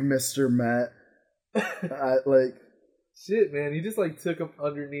sorry, Mr. Met. Shit, man. He just took him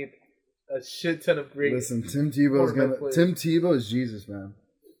underneath a shit ton of great. Listen, Tim Tebow is Jesus, man.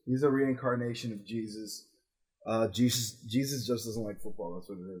 He's a reincarnation of Jesus. Jesus just doesn't like football. That's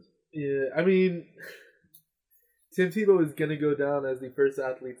what it is. Yeah, I mean, Tim Tebow is gonna go down as the first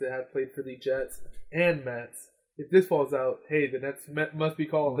athlete to have played for the Jets and Mets. If this falls out, hey, the Nets must be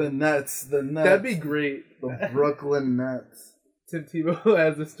calling. The Nets. That'd be great. The Brooklyn Nets. Tim Tebow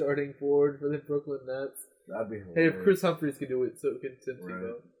as a starting forward for the Brooklyn Nets. That'd be hilarious. Hey, if Chris Humphries can do it, so can Tim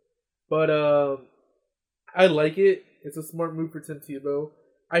Tebow. But I like it. It's a smart move for Tim Tebow.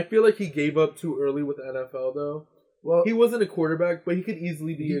 I feel like he gave up too early with the NFL, though. Well, he wasn't a quarterback, but he could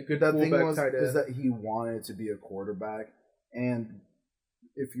easily be a good fullback tight end. Is that he wanted to be a quarterback, and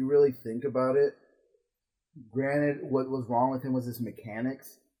if you really think about it, granted, what was wrong with him was his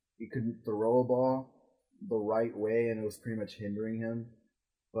mechanics. He couldn't throw a ball the right way, and it was pretty much hindering him.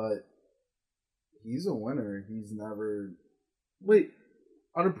 But he's a winner. He's never... Wait,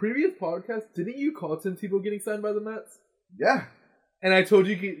 on a previous podcast, didn't you call Tim Tebow getting signed by the Mets? Yeah. And I told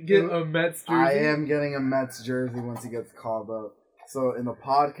you could get a Mets jersey. I am getting a Mets jersey once he gets called up. So in the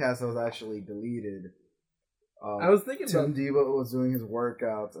podcast, that was actually deleted. I was thinking Tim Tebow was doing his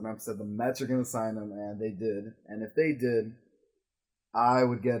workouts, and I said the Mets are going to sign him, and they did. And if they did, I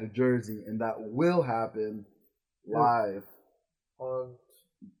would get a jersey, and that will happen live.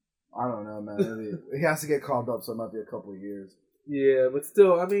 I don't know, man. He has to get called up, so it might be a couple of years. Yeah, but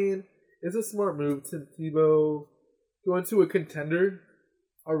still, I mean, it's a smart move. Tim Tebow going to a contender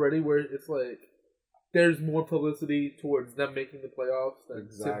already, where it's like there's more publicity towards them making the playoffs than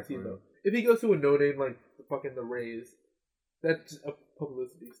Tim Tebow. If he goes to a no-name like the Rays, that's a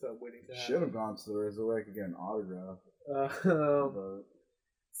publicity stuff waiting to happen. Should have gone to the Rays so I could get an autograph.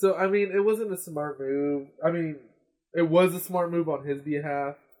 So, I mean, it wasn't a smart move. I mean, it was a smart move on his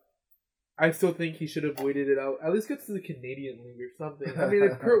behalf. I still think he should have waited it out. At least get to the Canadian League or something. I mean,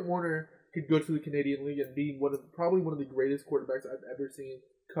 if Kurt Warner could go to the Canadian League and be probably one of the greatest quarterbacks I've ever seen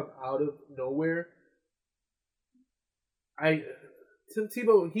come out of nowhere. Tim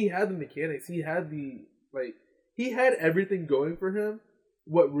Tebow, he had the mechanics. He had he had everything going for him.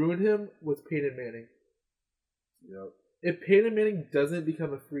 What ruined him was Peyton Manning. Yep. If Peyton Manning doesn't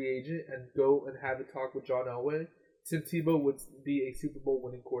become a free agent and go and have a talk with John Elway, Tim Tebow would be a Super Bowl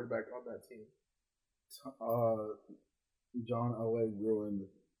winning quarterback on that team. John Elway ruined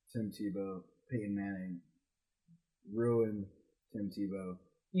Tim Tebow. Peyton Manning ruined Tim Tebow.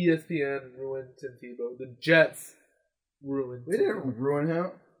 ESPN ruined Tim Tebow. The Jets ruined They didn't ruin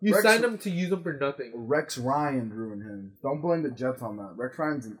him. You signed him to use him for nothing. Rex Ryan ruined him. Don't blame the Jets on that. Rex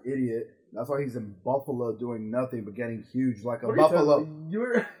Ryan's an idiot. That's why he's in Buffalo doing nothing but getting huge like a Buffalo.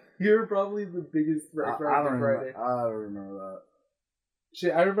 You're probably the biggest Rex Ryan Friday. I don't remember that.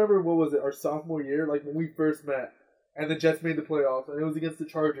 Shit, I remember, what was it, our sophomore year? Like when we first met and the Jets made the playoffs and it was against the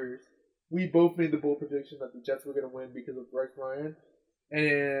Chargers. We both made the bold prediction that the Jets were going to win because of Rex Ryan.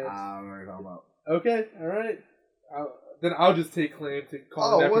 And I don't know what you're talking about. Okay, all right. Then I'll just take claim to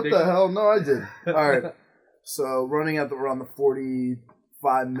call that what prediction. The hell? No, I did. All right. So around the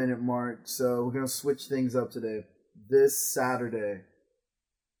 45-minute mark. So we're gonna switch things up today. This Saturday,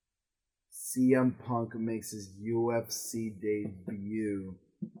 CM Punk makes his UFC debut.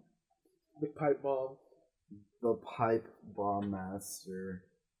 The pipe bomb. The pipe bomb master.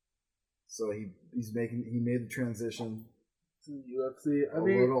 So he made the transition to the UFC. A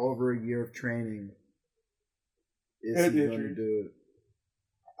little over a year of training. Is he going to do it?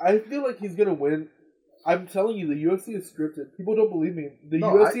 I feel like he's going to win. I'm telling you, the UFC is scripted. People don't believe me. The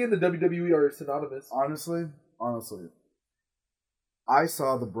UFC and the WWE are synonymous. Honestly, I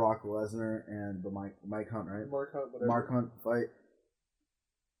saw the Brock Lesnar and the Mike Hunt, right? Mark Hunt fight.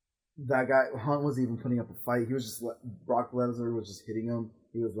 That guy, Hunt was even putting up a fight. He was just, Brock Lesnar was just hitting him.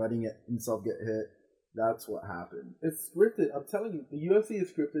 He was letting himself get hit. That's what happened. It's scripted. I'm telling you, the UFC is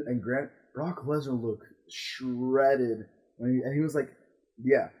scripted. And Brock Lesnar looked shredded and he was like,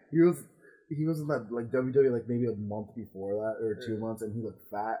 yeah, he was in that like WWE like maybe a month before that or 2 months, and he looked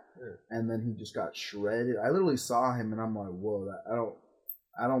fat, and then he just got shredded. I literally saw him and I'm like, whoa,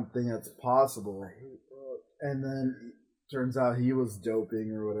 I don't think that's possible. And then it turns out he was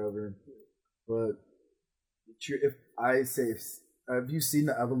doping or whatever. But if I say, have you seen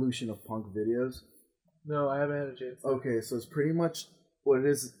the Evolution of Punk videos? No, I haven't had a chance. Okay, so it's pretty much what it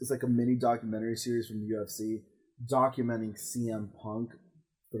is. It's like a mini documentary series from the UFC documenting CM Punk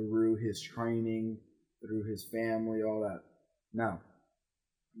through his training, through his family, all that. Now,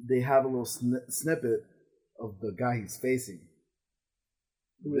 they have a little snippet of the guy he's facing.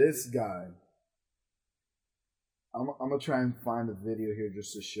 This guy. I'm going to try and find the video here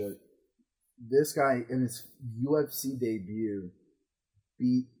just to show you. This guy, in his UFC debut,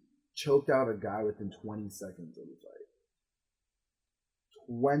 choked out a guy within 20 seconds of the fight.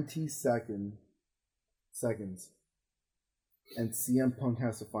 20 seconds. And CM Punk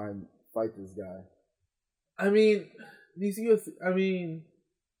has to fight this guy. I mean,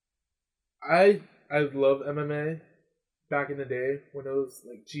 I loved MMA back in the day when it was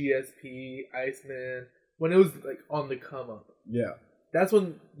like GSP, Iceman, when it was like on the come up. Yeah. That's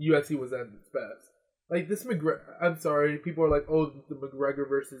when UFC was at its best. Like this I'm sorry, people are like, oh, the McGregor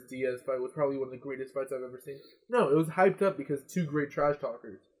versus Diaz fight was probably one of the greatest fights I've ever seen. No, it was hyped up because two great trash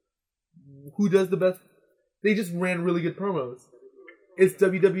talkers. Who does the best? They just ran really good promos. It's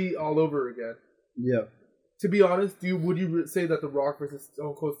WWE all over again. Yeah. To be honest, would you say that The Rock versus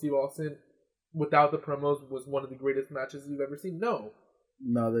Stone Cold Steve Austin, without the promos, was one of the greatest matches you've ever seen? No.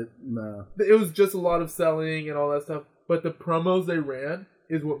 No. It was just a lot of selling and all that stuff. But the promos they ran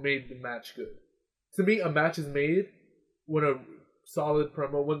is what made the match good. To me, a match is made when a solid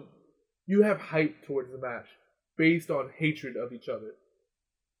promo, when you have hype towards the match. based on hatred of each other.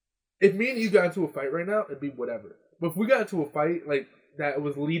 If me and you got into a fight right now, it'd be whatever. But if we got into a fight like that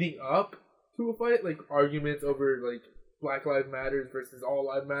was leading up to a fight, like arguments over like Black Lives Matters versus All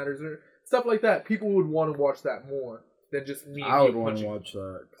Lives Matters or stuff like that, people would want to watch that more than just me. I would want to watch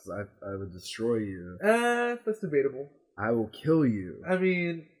that because I would destroy you. That's debatable. I will kill you. I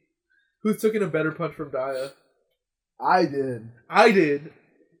mean, who's taking a better punch from Daya? I did.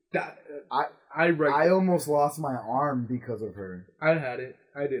 I almost lost my arm because of her. I had it.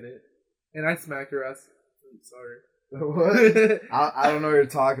 I didn't. And I smacked her ass. I'm sorry. What? I don't know what you're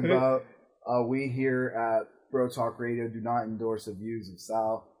talking about. We here at Bro Talk Radio do not endorse the views of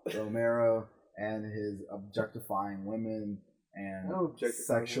Sal Romero and his objectifying women and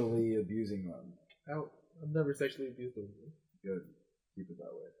sexually abusing them. I've never sexually abused a woman. Good. Keep it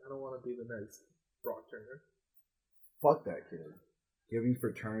that way. I don't want to be the next Brock Turner. Fuck that kid. Giving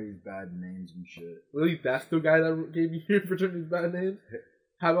fraternities bad names and shit. Really? That's the guy that gave you your fraternities bad names?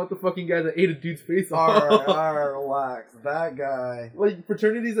 How about the fucking guy that ate a dude's face off? Alright, relax. That guy. Like,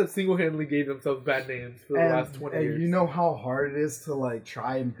 fraternities that single-handedly gave themselves bad names for the last 20 years. And you know how hard it is to, like,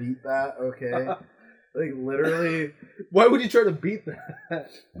 try and beat that, okay? Like, literally. Why would you try to beat that?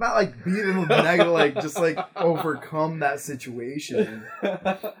 Not, like, beat him with negative, like, just, like, overcome that situation.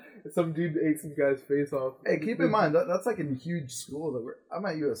 Some dude ate some guy's face off. Hey, keep in mind, that's, like, a huge school. I'm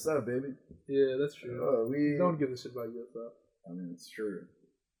at USF, baby. Yeah, that's true. No one gives a shit about USF. I mean, it's true.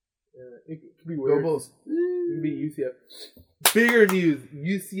 Yeah, it could be weird. Go Bulls. It could be UCF. Bigger news.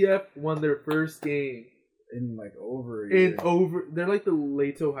 UCF won their first game. In, like, over a year. They're like the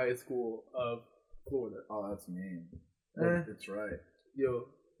Leto High School of Florida. Oh, that's mean. That's right. Yo,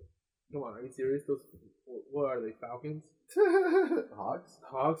 come on, are you serious? What are they, Falcons?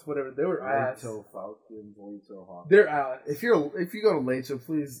 Hawks, whatever. They were ass. Leto Falcons, Leto Hawks. They're ass. If you go to Leto,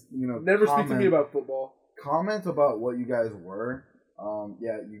 please, never speak to me about football. Comment about what you guys were.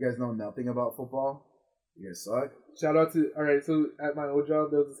 Yeah, you guys know nothing about football. You guys suck. Shout out to so at my old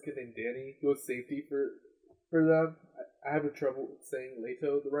job there was this kid named Danny. He was safety for them. I have trouble saying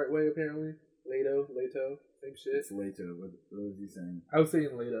Leto the right way apparently. Leto, same shit. It's Leto. What was he saying? I was saying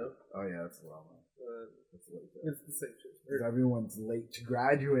Leto. Oh yeah, that's a lot. It's Leto. It's the same shit. Everyone's late to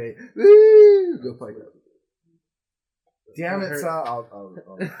graduate. Woo! Go play that. Damn it, Sal.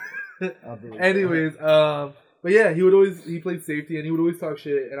 I'll do it. Anyways, but yeah, he played safety and he would always talk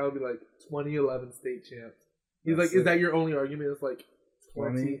shit and I would be like 2011 state champ. He's like, is that your only argument? It's like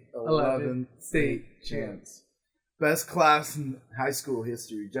 2011 state champs. Best class in high school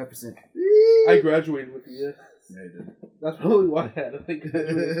history, Jefferson. I graduated with you. Yeah, you did. That's probably why I had like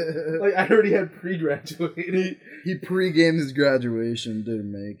I already had pre-graduated. He pre-gamed his graduation,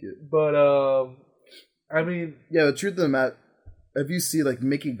 didn't make it. But I mean, yeah, the truth of the matter, if you see like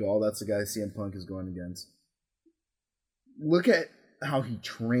Mickey Gall, that's the guy CM Punk is going against. Look at how he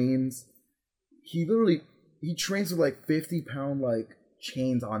trains. He trains with like 50-pound like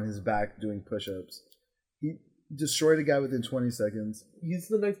chains on his back doing push-ups. He destroyed a guy within 20 seconds. He's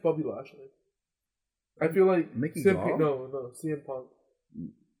the next Bobby Lashley. I feel like Mickey Gall? No, CM Punk.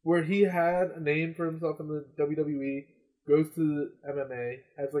 Where he had a name for himself in the WWE, goes to the MMA,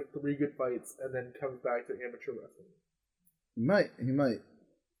 has like 3 good fights, and then comes back to amateur wrestling. He might.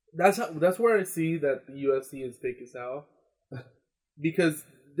 That's where I see that the UFC is fake as hell. Because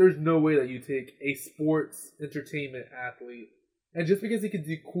there's no way that you take a sports entertainment athlete, and just because he can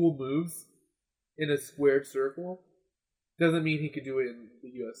do cool moves in a squared circle, doesn't mean he could do it in the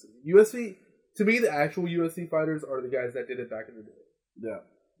UFC. UFC, to me, the actual UFC fighters are the guys that did it back in the day. Yeah.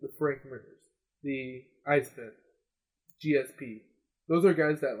 The Frank Mirrors, the Iceman, GSP. Those are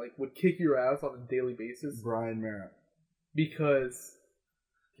guys that like would kick your ass on a daily basis. Brian Merritt. Because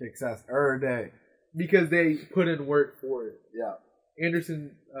kicks ass every day. Because they put in work for it. Yeah.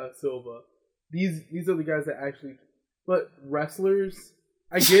 Anderson Silva. These are the guys that actually. But wrestlers,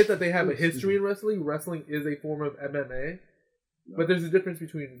 I get that they have a history in wrestling. Wrestling is a form of MMA. No. But there's a difference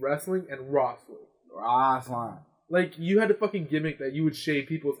between wrestling and wrestling. Like, you had a fucking gimmick that you would shave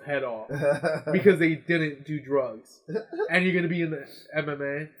people's head off because they didn't do drugs. And you're going to be in the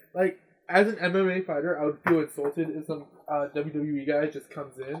MMA. Like, as an MMA fighter, I would feel insulted if some WWE guy just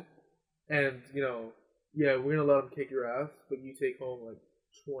comes in and, yeah, we're going to let him kick your ass, but you take home, like,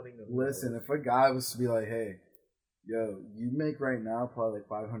 20 million. Listen, if a guy was to be like, hey, yo, you make right now probably like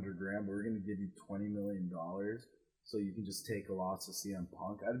 $500,000, but we're going to give you $20 million so you can just take a loss to CM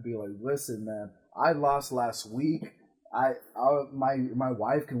Punk, I'd be like, listen, man, I lost last week. My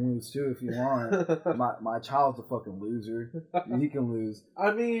wife can lose too if you want. my child's a fucking loser. He can lose.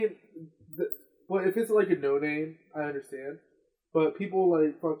 I mean, but if it's like a no name, I understand. But people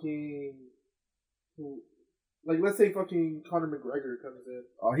like fucking Like, let's say fucking Conor McGregor comes in.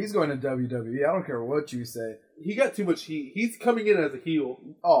 Oh, he's going to WWE. I don't care what you say. He got too much heat. He's coming in as a heel.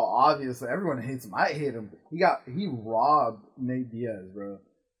 Oh, obviously. Everyone hates him. I hate him. He robbed Nate Diaz, bro.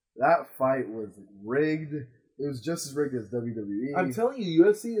 That fight was rigged. It was just as rigged as WWE. I'm telling you,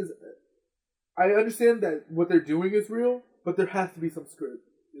 UFC is... I understand that what they're doing is real, but there has to be some script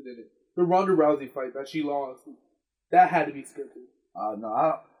in it. The Ronda Rousey fight that she lost, that had to be scripted. No, I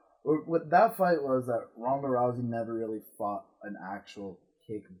don't... What that fight was that Ronda Rousey never really fought an actual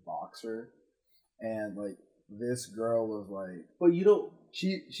kickboxer, and like this girl was like, but you know,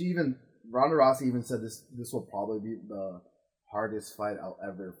 Ronda Rousey even said this will probably be the hardest fight I'll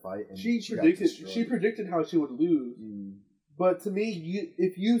ever fight. And she predicted how she would lose. But to me,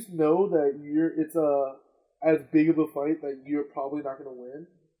 if you know that it's as big of a fight that you're probably not going to win,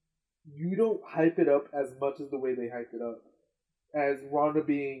 you don't hype it up as much as the way they hyped it up. As Ronda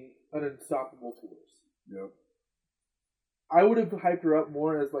being an unstoppable force. Yep. I would have hyped her up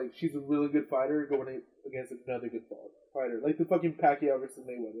more as like she's a really good fighter going against another good fighter, like the fucking Pacquiao versus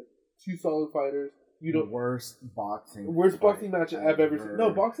Mayweather. Two solid fighters. Worst boxing match I've ever seen.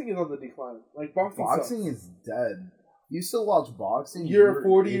 No, boxing is on the decline. Like boxing is dead. You still watch boxing? You're a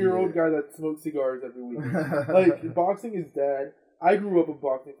 40-year-old guy that smokes cigars every week. Like boxing is dead. I grew up a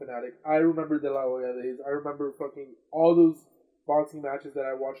boxing fanatic. I remember De La Hoya days. I remember fucking all those boxing matches that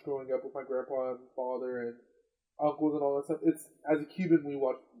I watched growing up with my grandpa and father and uncles and all that stuff. It's as a Cuban, we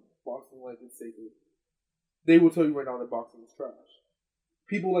watch boxing like it's sacred. They will tell you right now that boxing is trash.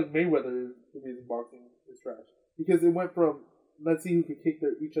 People like Mayweather is the reason boxing is trash because it went from let's see who can kick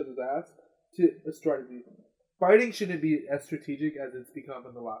each other's ass to a strategy. Fighting shouldn't be as strategic as it's become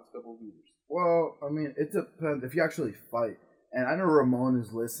in the last couple of years. Well, I mean, it depends if you actually fight. And I know Ramon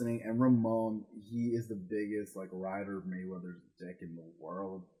is listening, and Ramon, he is the biggest rider of Mayweather's dick in the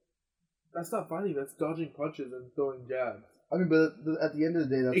world. That's not fighting. That's dodging punches and throwing jabs. I mean, but at the end of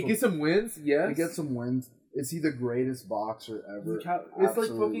the day, it gets some wins. Yes, it gets some wins. Is he the greatest boxer ever? It's like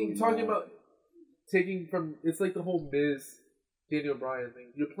fucking talking about taking from. It's like the whole Miz Daniel Bryan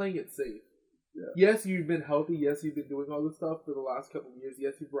thing. You're playing it safe. Yeah. Yes, you've been healthy. Yes, you've been doing all this stuff for the last couple of years.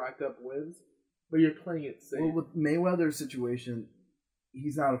 Yes, you've racked up wins. But you're playing it safe. Well, with Mayweather's situation,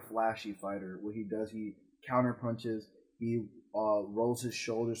 he's not a flashy fighter. What he does, he counter punches. He rolls his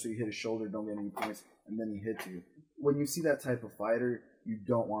shoulder so you hit his shoulder, don't get any points, and then he hits you. When you see that type of fighter, you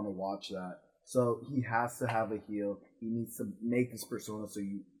don't want to watch that. So he has to have a heel. He needs to make this persona so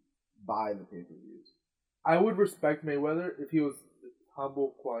you buy the pay-per-views. I would respect Mayweather if he was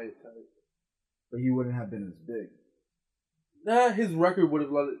humble, quiet type. But he wouldn't have been as big. Nah, his record would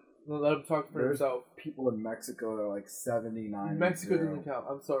have let him talk for himself. People in Mexico that are like 79. Mexico doesn't count.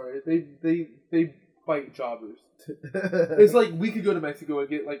 I'm sorry. They fight jobbers. It's like we could go to Mexico and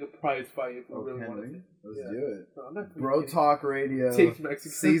get like a prize fight if we really wanted to. Let's do it. No, Bro Talk Radio. Takes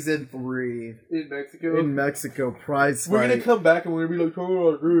Mexico. Season 3. In Mexico. In Mexico. Prize fight. We're going to come back and we're going to be like, oh,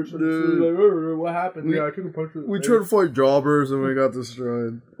 like, what happened? I took a punch. We tried to fight jobbers and we got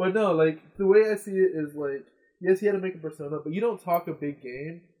destroyed. But no, like, the way I see it is like, yes, he had to make a persona, but you don't talk a big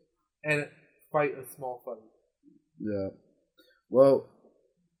game and fight a small fight. Yeah. Well,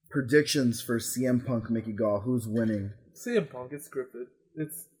 predictions for CM Punk, Mickey Gall. Who's winning? CM Punk. It's scripted.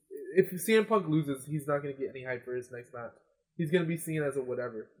 If CM Punk loses, he's not going to get any hype for his next match. He's going to be seen as a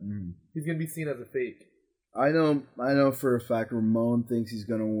whatever. He's going to be seen as a fake. I know for a fact Ramon thinks he's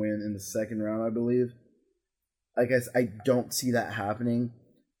going to win in the second round, I believe. I guess I don't see that happening.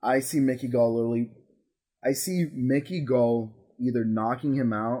 I see Mickey Gall either knocking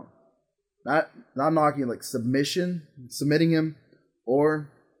him out, not knocking, like submitting him,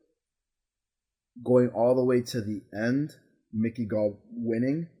 or going all the way to the end, Mickey Gall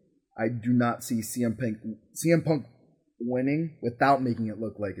winning. I do not see CM Punk winning without making it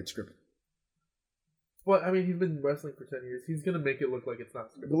look like it's scripted. But, I mean, he's been wrestling for 10 years. He's going to make it look like it's not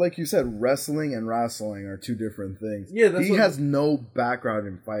scripted. But like you said, wrestling and wrestling are two different things. Yeah, he has no background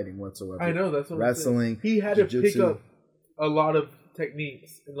in fighting whatsoever. I know, that's what wrestling, he had jiu-jitsu. To pick up a lot of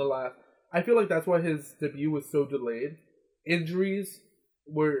techniques in the last... I feel like that's why his debut was so delayed. Injuries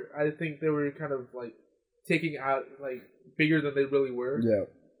were, I think they were kind of like taking out, like, bigger than they really were. Yeah.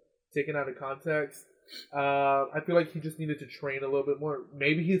 Taken out of context. I feel like he just needed to train a little bit more.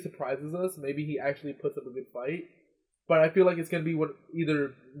 Maybe he surprises us. Maybe he actually puts up a good fight. But I feel like it's going to be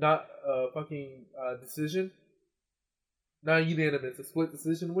either not a fucking decision, not unanimous, a split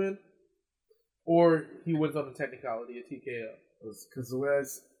decision win, or he wins on a technicality, a TKO.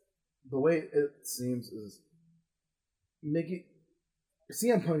 Because the way it seems is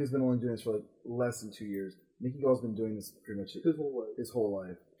CM Punk has been only doing this for like less than 2 years. Mickey Gall's been doing this pretty much his whole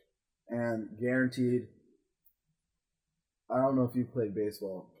life. And guaranteed, I don't know if you played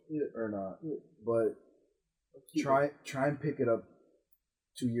baseball or not, but try and pick it up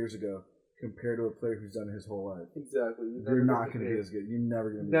 2 years ago compared to a player who's done it his whole life. Exactly. You're not going to be as good. You're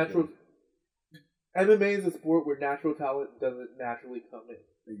never going to be natural. As good. MMA is a sport where natural talent doesn't naturally come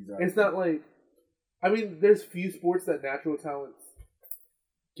in. Exactly. It's not like, I mean, there's few sports that natural talents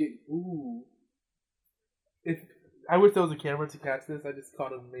get. Ooh. If I wish there was a camera to catch this. I just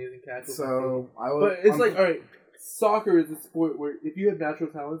caught an amazing catch. But it's like, all right, soccer is a sport where if you have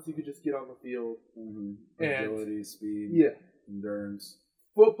natural talents, you could just get on the field. Mm-hmm. Agility, speed, endurance.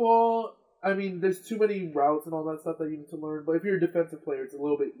 Football, I mean, there's too many routes and all that stuff that you need to learn. But if you're a defensive player, it's a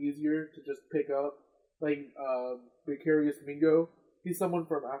little bit easier to just pick up. Like Vicarious Mingo, he's someone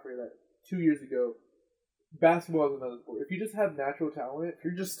from Africa that 2 years ago. Basketball is another sport. If you just have natural talent, if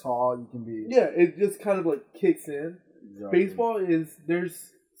you're just tall, you can be. Yeah, it just kind of like kicks in. Exactly. Baseball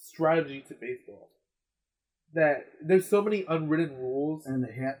there's strategy to baseball. That there's so many unwritten rules and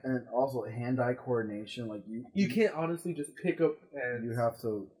also hand-eye coordination. Like you can't honestly just pick up and you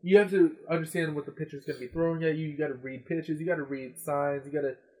have to understand what the pitcher's going to be throwing at you. You got to read pitches. You got to read signs.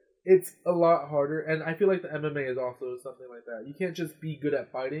 It's a lot harder. And I feel like the MMA is also something like that. You can't just be good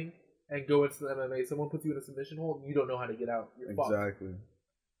at fighting and go into the MMA. Someone puts you in a submission hold and you don't know how to get out. You're exactly. Fucked.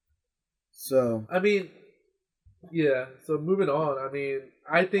 So I mean, yeah. So moving on. I mean,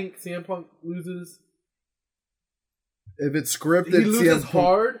 I think CM Punk loses. If it's scripted, he loses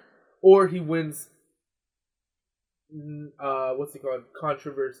hard, or he wins. What's it called?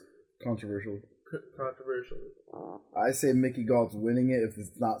 Controversial. I say Mickey Galt's winning it if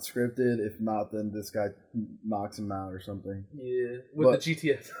it's not scripted. If not, then this guy knocks him out or something. Yeah, with the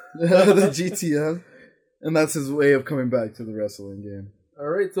GTS. The GTS, and that's his way of coming back to the wrestling game. All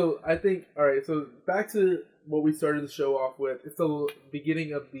right, so so back to what we started the show off with. It's the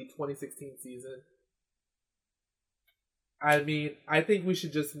beginning of the 2016 season. I mean, I think we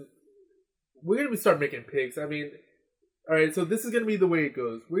should we're going to start making picks. I mean, all right, so this is going to be the way it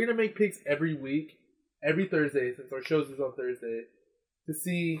goes. We're going to make picks every week, every Thursday, since our shows is on Thursday, to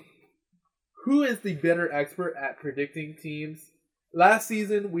see who is the better expert at predicting teams. Last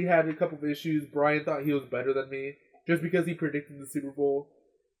season, we had a couple of issues. Brian thought he was better than me, just because he predicted the Super Bowl.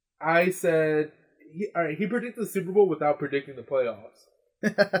 I said, he predicted the Super Bowl without predicting the playoffs.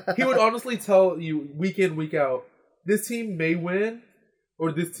 He would honestly tell you week in, week out, this team may win,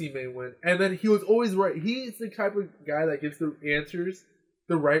 or this team may win. And then he was always right. He's the type of guy that gives the answers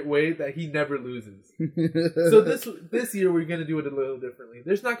the right way that he never loses. So this year, we're going to do it a little differently.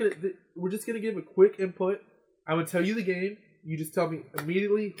 We're just going to give a quick input. I'm going to tell you the game. You just tell me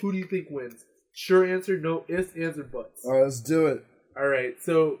immediately, who do you think wins? Sure answer, no ifs, ands, or buts. All right, let's do it. All right,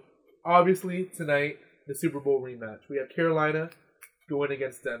 so obviously tonight, the Super Bowl rematch. We have Carolina going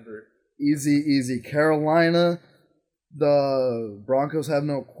against Denver. Easy. Carolina. The Broncos have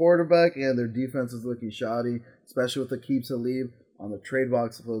no quarterback, and their defense is looking shoddy, especially with Aqib Talib on the trade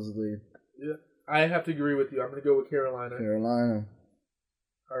box, supposedly. Yeah, I have to agree with you. I'm going to go with Carolina.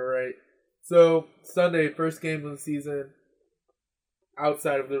 All right. So, Sunday, first game of the season,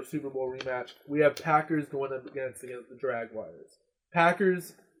 outside of the Super Bowl rematch, we have Packers going up against the Jaguars.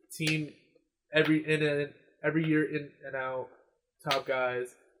 Packers team every year in and out, top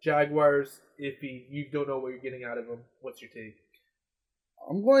guys. Jaguars, iffy. You don't know what you're getting out of them. What's your take?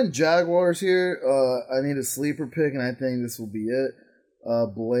 I'm going Jaguars here. I need a sleeper pick, and I think this will be it.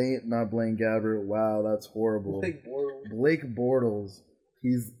 Blaine Gabbert. Wow, that's horrible. Blake Bortles.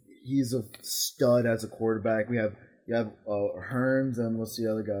 He's a stud as a quarterback. You have Hearns and what's the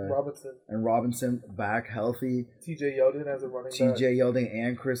other guy? Robinson back healthy. TJ Yeldon as a running back. TJ Yeldon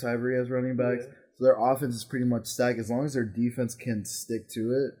and Chris Ivory as running backs. Yeah. So their offense is pretty much stacked. As long as their defense can stick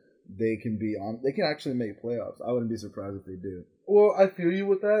to it, they can actually make playoffs. I wouldn't be surprised if they do. Well, I feel you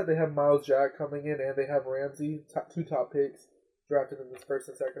with that. They have Miles Jack coming in, and they have Ramsey, two top picks drafted in this first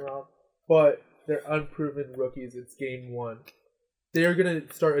and second round. But they're unproven rookies. It's game one. They're going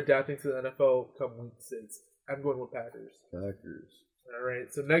to start adapting to the NFL come week 6. I'm going with Packers. All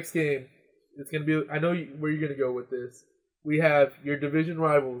right. So next game, it's going to be. I know where you're going to go with this. We have your division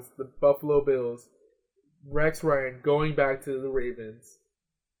rivals, the Buffalo Bills. Rex Ryan going back to the Ravens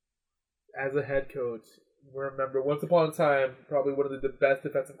as a head coach. Remember, once upon a time, probably one of the best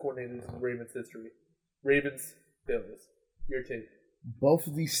defensive coordinators in Ravens history. Ravens, Bills. Your take. Both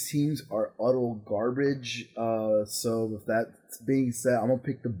of these teams are utter garbage. So with that being said, I'm going to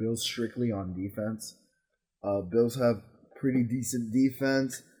pick the Bills strictly on defense. Bills have pretty decent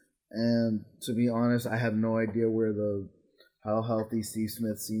defense. And to be honest, I have no idea how healthy Steve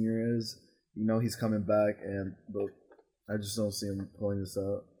Smith Sr. is. He's combut I just don't see him pulling this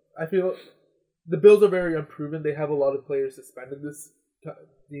out. I feel the Bills are very unproven. They have a lot of players suspended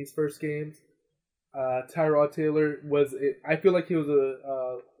these first games. Tyrod Taylor I feel like he was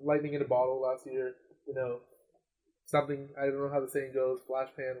a lightning in a bottle last year. You know, something, I don't know how the saying goes, flash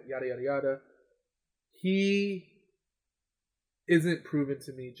pan, yada yada yada. He isn't proven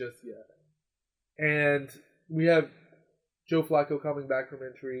to me just yet. And we have Joe Flacco coming back from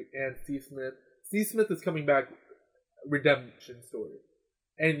injury and Steve Smith. Steve Smith is coming back, redemption story.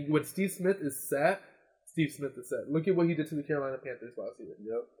 And when Steve Smith is set, Steve Smith is set. Look at what he did to the Carolina Panthers last year.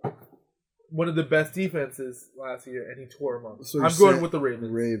 Yep. One of the best defenses last year, and he tore them up. So I'm going with the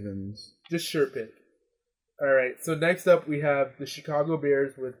Ravens. Ravens. Just sure pick. All right, so next up we have the Chicago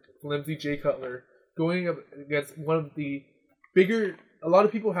Bears with flimsy Jay Cutler going up against one of the bigger... A lot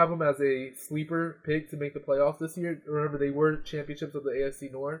of people have them as a sleeper pick to make the playoffs this year. Remember, they were championships of the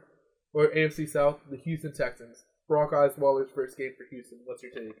AFC North, or AFC South, the Houston Texans. Brock Osweiler's first game for Houston. What's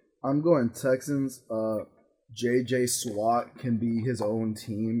your take? I'm going Texans. JJ Swat can be his own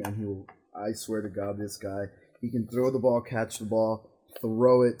team, and I swear to God, this guy, he can throw the ball, catch the ball,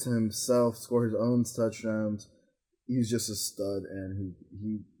 throw it to himself, score his own touchdowns. He's just a stud, and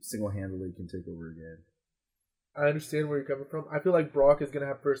he single-handedly can take over a game. I understand where you're coming from. I feel like Brock is going to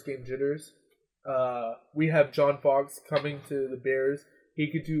have first game jitters. We have John Fox coming to the Bears.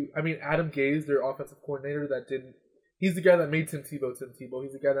 He could do... I mean, Adam Gase, their offensive coordinator, he's the guy that made Tim Tebow.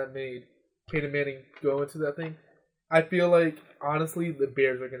 He's the guy that made Peyton Manning go into that thing. I feel like, honestly, the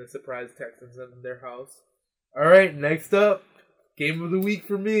Bears are going to surprise Texans in their house. All right, next up, game of the week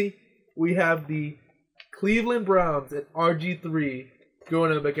for me. We have the Cleveland Browns at RG3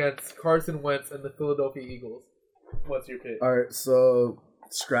 going up against Carson Wentz and the Philadelphia Eagles. What's your pick? All right, so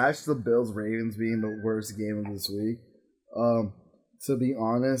scratch the Bills-Ravens being the worst game of this week. To be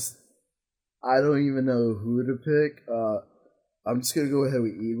honest, I don't even know who to pick. I'm just going to go ahead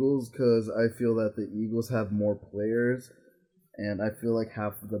with Eagles because I feel that the Eagles have more players, and I feel like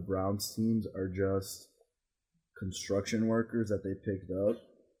half of the Browns teams are just construction workers that they picked up.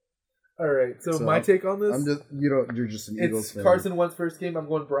 All right, so my take on this, you're just an Eagles fan. It's Carson Wentz's first game. I'm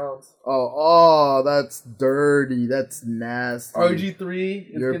going Browns. Oh, that's dirty. That's nasty.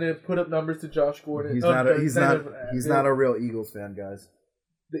 RG3 is going to put up numbers to Josh Gordon. He's not a real Eagles fan, guys.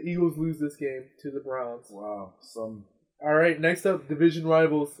 The Eagles lose this game to the Browns. Wow. All right, next up, division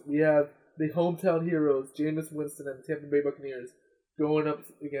rivals. We have the hometown heroes, Jameis Winston and the Tampa Bay Buccaneers, going up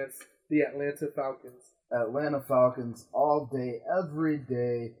against the Atlanta Falcons. Atlanta Falcons all day, every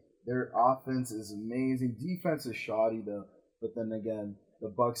day. Their offense is amazing. Defense is shoddy, though. But then again, the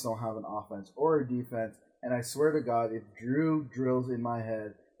Bucs don't have an offense or a defense. And I swear to God, if Drew drills in my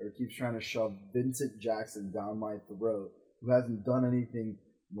head or keeps trying to shove Vincent Jackson down my throat, who hasn't done anything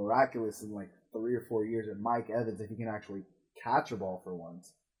miraculous in like 3 or 4 years, and Mike Evans, if he can actually catch a ball for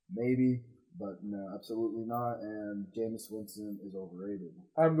once, maybe. But no, absolutely not. And Jameis Winston is overrated.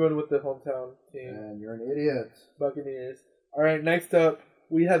 I'm going with the hometown team. And you're an idiot. Buccaneers. All right, next up,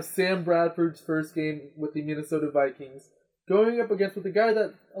 we have Sam Bradford's first game with the Minnesota Vikings going up against with a guy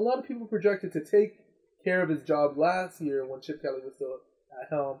that a lot of people projected to take care of his job last year when Chip Kelly was still at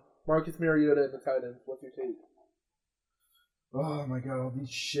helm. Marcus Mariota and the Titans. What's your take? Oh my God, all these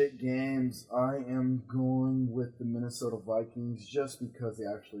shit games. I am going with the Minnesota Vikings just because they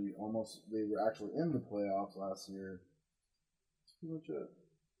were actually in the playoffs last year.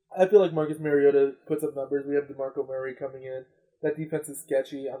 I feel like Marcus Mariota puts up numbers. We have DeMarco Murray coming in. That defense is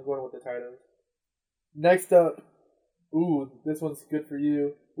sketchy. I'm going with the Titans. Next up, this one's good for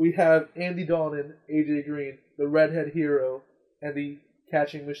you. We have Andy Dalton, AJ Green, the redhead hero, and the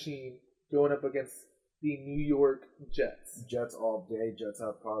catching machine going up against the New York Jets. Jets all day. Jets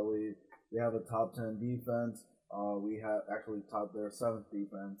they have a top 10 defense. We have actually top their 7th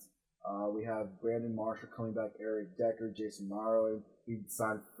defense. We have Brandon Marshall coming back, Eric Decker, Jason Marlin. He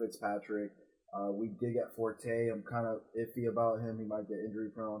signed Fitzpatrick. We did get Forte. I'm kind of iffy about him. He might get injury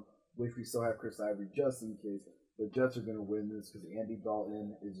prone. Wish we still have Chris Ivory just in case. The Jets are going to win this because Andy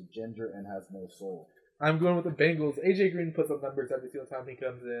Dalton is a ginger and has no soul. I'm going with the Bengals. AJ Green puts up numbers every single time he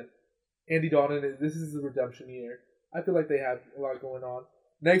comes in. Andy Dalton, this is the redemption year. I feel like they have a lot going on.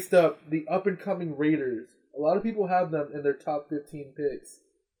 Next up, the up-and-coming Raiders. A lot of people have them in their top 15 picks.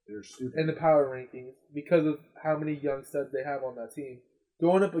 They're stupid. In the power rankings because of how many young studs they have on that team.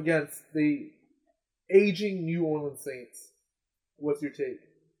 Going up against the aging New Orleans Saints. What's your take?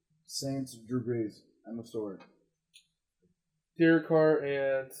 Saints, Drew Brees. I'm a story. Derek Carr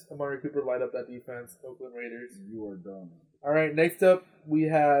and Amari Cooper light up that defense. Oakland Raiders. You are dumb. All right, next up we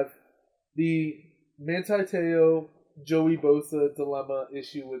have the Manti Te'o, Joey Bosa dilemma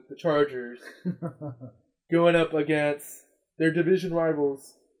issue with the Chargers. Going up against their division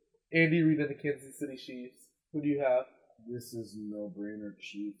rivals, Andy Reid and the Kansas City Chiefs. Who do you have? This is no-brainer.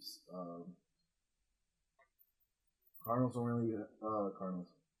 Chiefs. Cardinals don't really. Cardinals.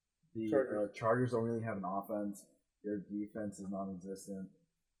 The Chargers don't really have an offense. Their defense is non-existent.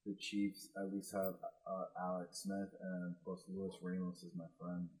 The Chiefs at least have Alex Smith, and plus Luis Ramos is my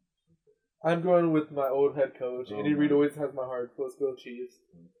friend. I'm going with my old head coach. Andy Reid always has my heart. Let's go Chiefs.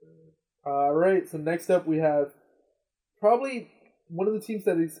 Okay. All right. So next up we have probably one of the teams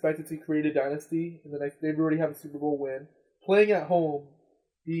that is expected to create a dynasty in the next. They already have a Super Bowl win. Playing at home,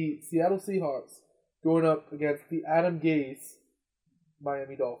 the Seattle Seahawks going up against the Adam Gase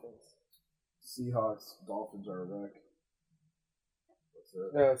Miami Dolphins. Seahawks, Dolphins are a wreck.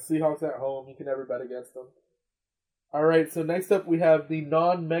 Seahawks at home. You can never bet against them. All right. So next up we have the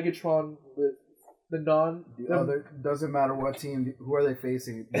non-Megatron list. Doesn't matter what team. Who are they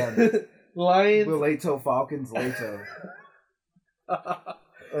facing? Lions. The Leto Falcons. Leto.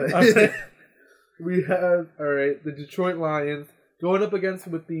 We have the Detroit Lions going up against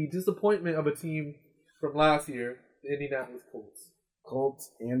with the disappointment of a team from last year, the Indianapolis Colts.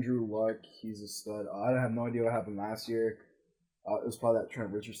 Colts, Andrew Luck, he's a stud. I have no idea what happened last year. It was probably that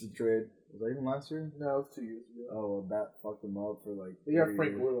Trent Richardson trade. Was that even last year? No, it was 2 years ago. Oh, well, that fucked them up for like. They got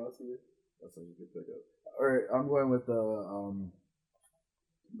Frank Gore last year. That's such a good pickup. All right, I'm going with the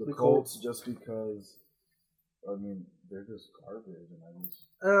Colts just because. I mean, they're just garbage, and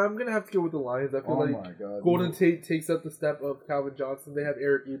I'm gonna have to go with the Lions. I feel my God, Golden Tate takes up the step of Calvin Johnson. They have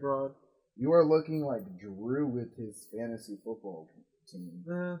Eric Ebron. You are looking like Drew with his fantasy football team.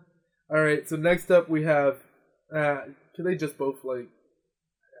 All right, so next up we have. Could they just both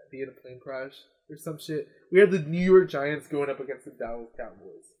be in a plane crash or some shit? We have the New York Giants going up against the Dallas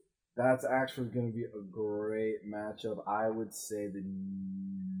Cowboys. That's actually going to be a great matchup. I would say the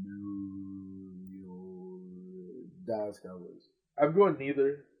Dallas Cowboys. I'm going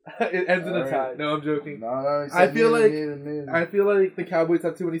neither. It ends in a tie. No, I'm joking. No, I feel like the Cowboys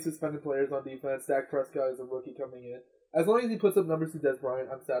have too many suspended players on defense. Dak Prescott is a rookie coming in. As long as he puts up numbers to Des Bryant,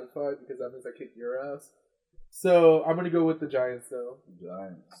 I'm satisfied because that means I kick your ass. So I'm going to go with the Giants, though.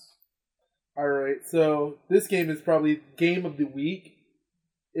 Giants. All right. So this game is probably game of the week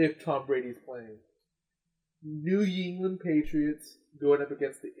if Tom Brady's playing. New England Patriots going up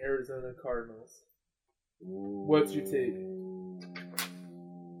against the Arizona Cardinals. Ooh, what's your take?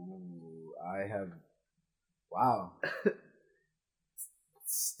 Wow.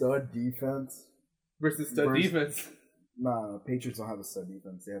 Stud defense. Versus stud defense. Nah, Patriots don't have a stud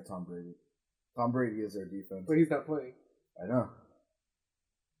defense. They have Tom Brady. Tom Brady is their defense. But he's not playing. I know.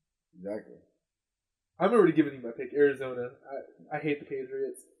 Exactly. I'm already giving you my pick. Arizona. I hate the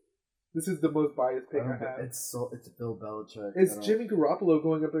Patriots. This is the most biased pick I have. It's Bill Belichick. It's Jimmy Garoppolo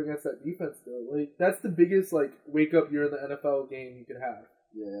going up against that defense, though. That's the biggest, wake up you're in the NFL game you could have.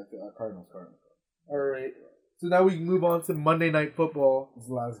 Yeah, Cardinals. All right. So now we can move on to Monday Night Football. It's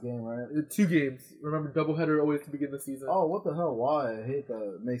the last game, right? 2 games. Remember, doubleheader always to begin the season. Oh, what the hell? Why? I hate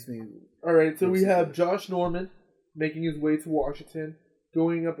that. It makes me... All right, so we have Josh Norman making his way to Washington,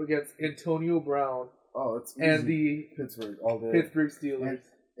 going up against Antonio Brown. Oh, it's easy. And the Pittsburgh all day. Pittsburgh Steelers.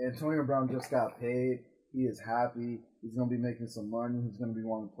 And Antonio Brown just got paid. He is happy. He's going to be making some money. He's going to be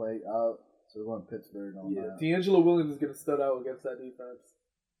wanting to play out. So we're going Pittsburgh on that. D'Angelo Williams is going to stud out against that defense,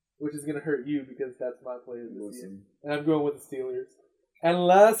 which is going to hurt you because that's my player this year. And I'm going with the Steelers. And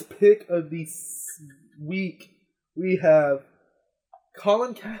last pick of the week, we have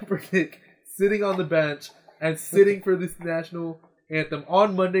Colin Kaepernick sitting on the bench and sitting for this national anthem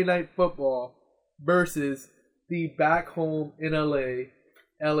on Monday Night Football versus the back home in LA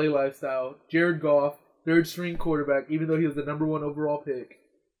lifestyle, Jared Goff, third string quarterback, even though he was the number 1 overall pick,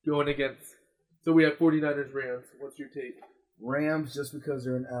 going against. So we have 49ers Rams. What's your take? Rams, just because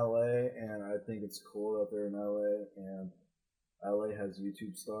they're in LA, and I think it's cool that they're in LA, and LA has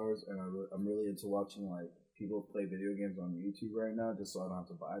YouTube stars, and I'm really into watching people play video games on YouTube right now, just so I don't have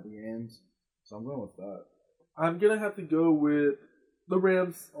to buy the games. So I'm going with that. I'm gonna have to go with the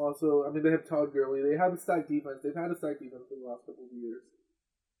Rams. Also, I mean, they have Todd Gurley. They have a stacked defense. They've had a stacked defense for the last couple of years,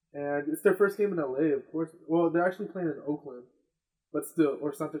 and it's their first game in LA, of course. Well, they're actually playing in Oakland, but still,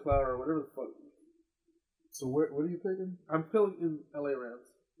 or Santa Clara, or whatever the fuck. So what are you picking? I'm picking in LA Rams.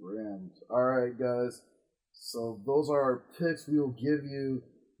 Rams. All right, guys. So those are our picks we will give you.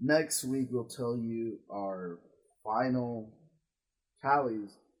 Next week, we'll tell you our final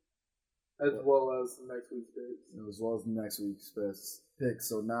tallies. As well as next week's picks.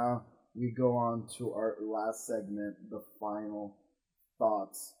 So now we go on to our last segment, the final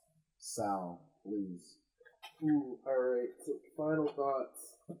thoughts. Sal, please. Ooh, all right. So final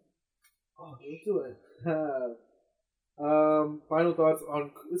thoughts. Oh, what do I have? Final thoughts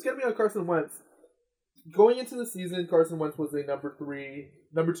on it's gonna be on Carson Wentz. Going into the season, Carson Wentz was a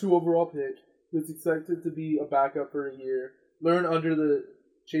number 2 overall pick. He was expected to be a backup for a year, learn under the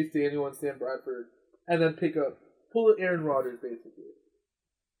Chase Daniel and Sam Bradford, and then pull Aaron Rodgers basically.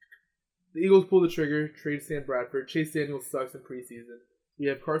 The Eagles pull the trigger, trade Sam Bradford. Chase Daniel sucks in preseason. We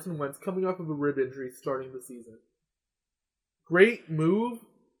have Carson Wentz coming off of a rib injury starting the season. Great move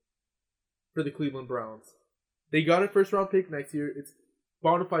for the Cleveland Browns. They got a first-round pick next year. It's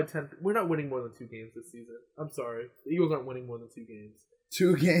bona fide 10. We're not winning more than 2 games this season. I'm sorry. The Eagles aren't winning more than 2 games.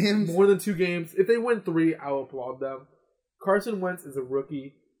 2 games? More than 2 games. If they win 3, I'll applaud them. Carson Wentz is a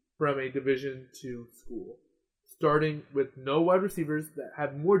rookie from a Division II school, starting with no wide receivers that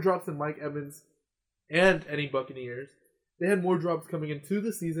had more drops than Mike Evans and any Buccaneers. They had more drops coming into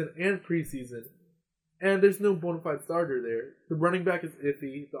the season and preseason. And there's no bona fide starter there. The running back is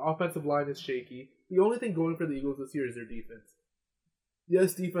iffy. The offensive line is shaky. The only thing going for the Eagles this year is their defense.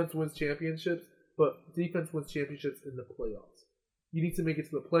 Yes, defense wins championships, but defense wins championships in the playoffs. You need to make it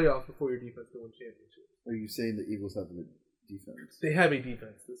to the playoffs before your defense can win championships. Are you saying the Eagles have a defense? They have a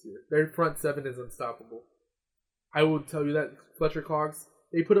defense this year. Their front 7 is unstoppable. I will tell you that Fletcher Cox,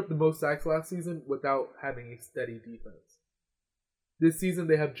 they put up the most sacks last season without having a steady defense. This season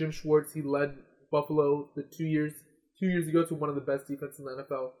they have Jim Schwartz. He led Buffalo the 2 years ago to one of the best defenses in the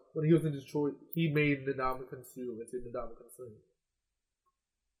NFL. When he was in Detroit, he made Ndamukong Suh into Ndamukong Suh.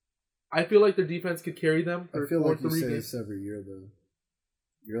 I feel like their defense could carry them for I feel like you 3 say games. this every year, though.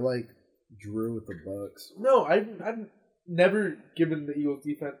 You're like Drew with the Bucks. No, I've never given the Eagles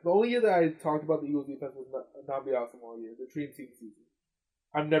defense. The only year that I talked about the Eagles defense was Nabi Awesome all year, the dream team season.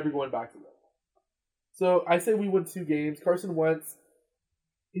 I'm never going back to that. So I say we win 2 games. Carson Wentz,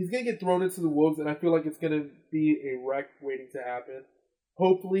 he's going to get thrown into the wolves, and I feel like it's going to be a wreck waiting to happen.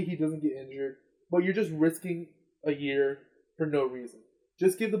 Hopefully he doesn't get injured, but you're just risking a year for no reason.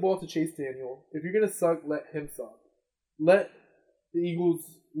 Just give the ball to Chase Daniel. If you're going to suck, let him suck. Let the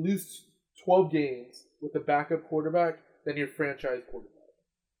Eagles lose 12 games with a backup quarterback than your franchise quarterback.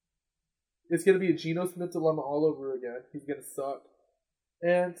 It's going to be a Geno Smith dilemma all over again. He's going to suck.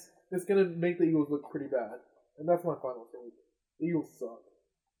 And it's going to make the Eagles look pretty bad. And that's my final thing. The Eagles suck.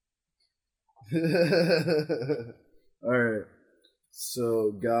 Alright.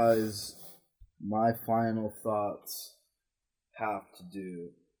 So, guys, my final thoughts have to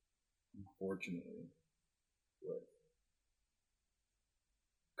do, unfortunately, with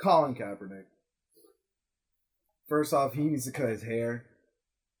Colin Kaepernick. First off, he needs to cut his hair.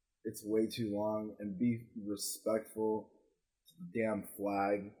 It's way too long, and be respectful to the damn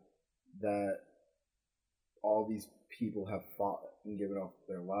flag that all these people have fought and given up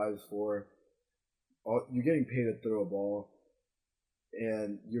their lives for. You're getting paid to throw a ball,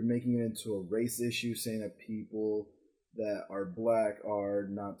 and you're making it into a race issue, saying that people that are black are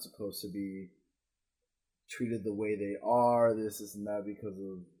not supposed to be treated the way they are, this and that, because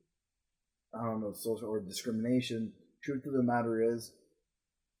of, I don't know, social or discrimination. Truth of the matter is,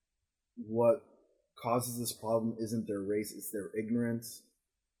 what causes this problem isn't their race, it's their ignorance.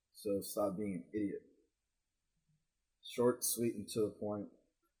 So stop being an idiot. Short, sweet, and to the point.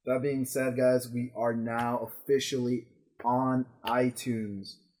 That being said, guys, we are now officially on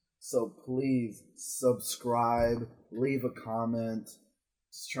iTunes. So please subscribe, leave a comment.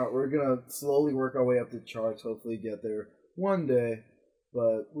 We're going to slowly work our way up the charts, hopefully get there one day.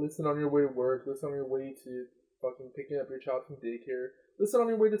 But listen on your way to work, listen on your way to fucking picking up your child from daycare, listen on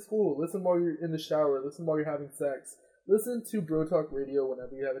your way to school, listen while you're in the shower, listen while you're having sex. Listen to Bro Talk Radio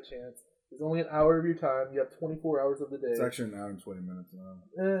whenever you have a chance. It's only an hour of your time. You have 24 hours of the day. It's actually an hour and 20 minutes now.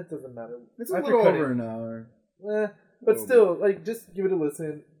 It doesn't matter. It's a little over an hour. But still, like, just give it a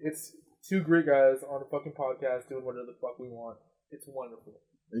listen. It's 2 great guys on a fucking podcast doing whatever the fuck we want. It's wonderful.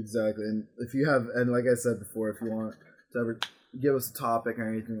 Exactly. And if you have, and like I said before, if you want to ever give us a topic or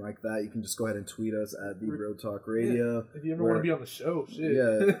anything like that, you can just go ahead and tweet us at the Bro Talk Radio. Yeah. If you ever want to be on the show, shit.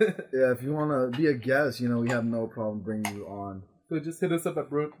 Yeah. If you want to be a guest, we have no problem bringing you on. So just hit us up at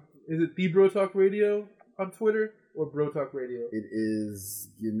Is it the Bro Talk Radio on Twitter or Bro Talk Radio? It is.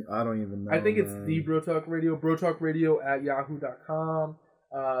 I don't even know. I think it's the Bro Talk Radio. Bro Talk Radio at yahoo.com.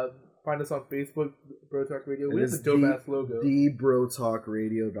 Find us on Facebook, Bro Talk Radio. We have a dope ass logo.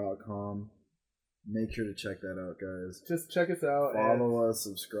 TheBroTalkRadio.com. Make sure to check that out, guys. Just check us out. Follow us,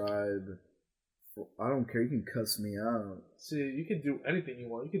 subscribe. I don't care. You can cuss me out. See, you can do anything you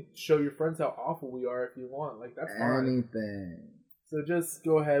want. You can show your friends how awful we are if you want. Like, that's fine. Anything. So just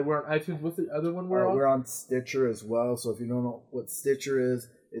go ahead. We're on iTunes. What's the other one we're on? We're on Stitcher as well. So if you don't know what Stitcher is,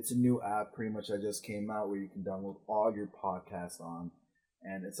 it's a new app pretty much that just came out where you can download all your podcasts on.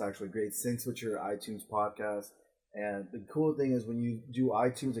 And it's actually great. Syncs with your iTunes podcast. And the cool thing is when you do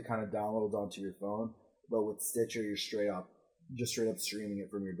iTunes, it kind of downloads onto your phone. But with Stitcher, you're straight up streaming it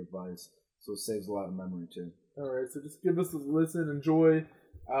from your device. So it saves a lot of memory too. All right, so just give us a listen, enjoy,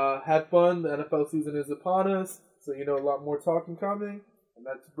 have fun. The NFL season is upon us, so you know a lot more talking coming. And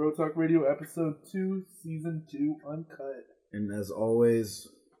that's Bro Talk Radio, Episode 2, Season 2, Uncut. And as always,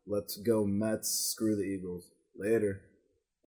 let's go Mets, screw the Eagles. Later.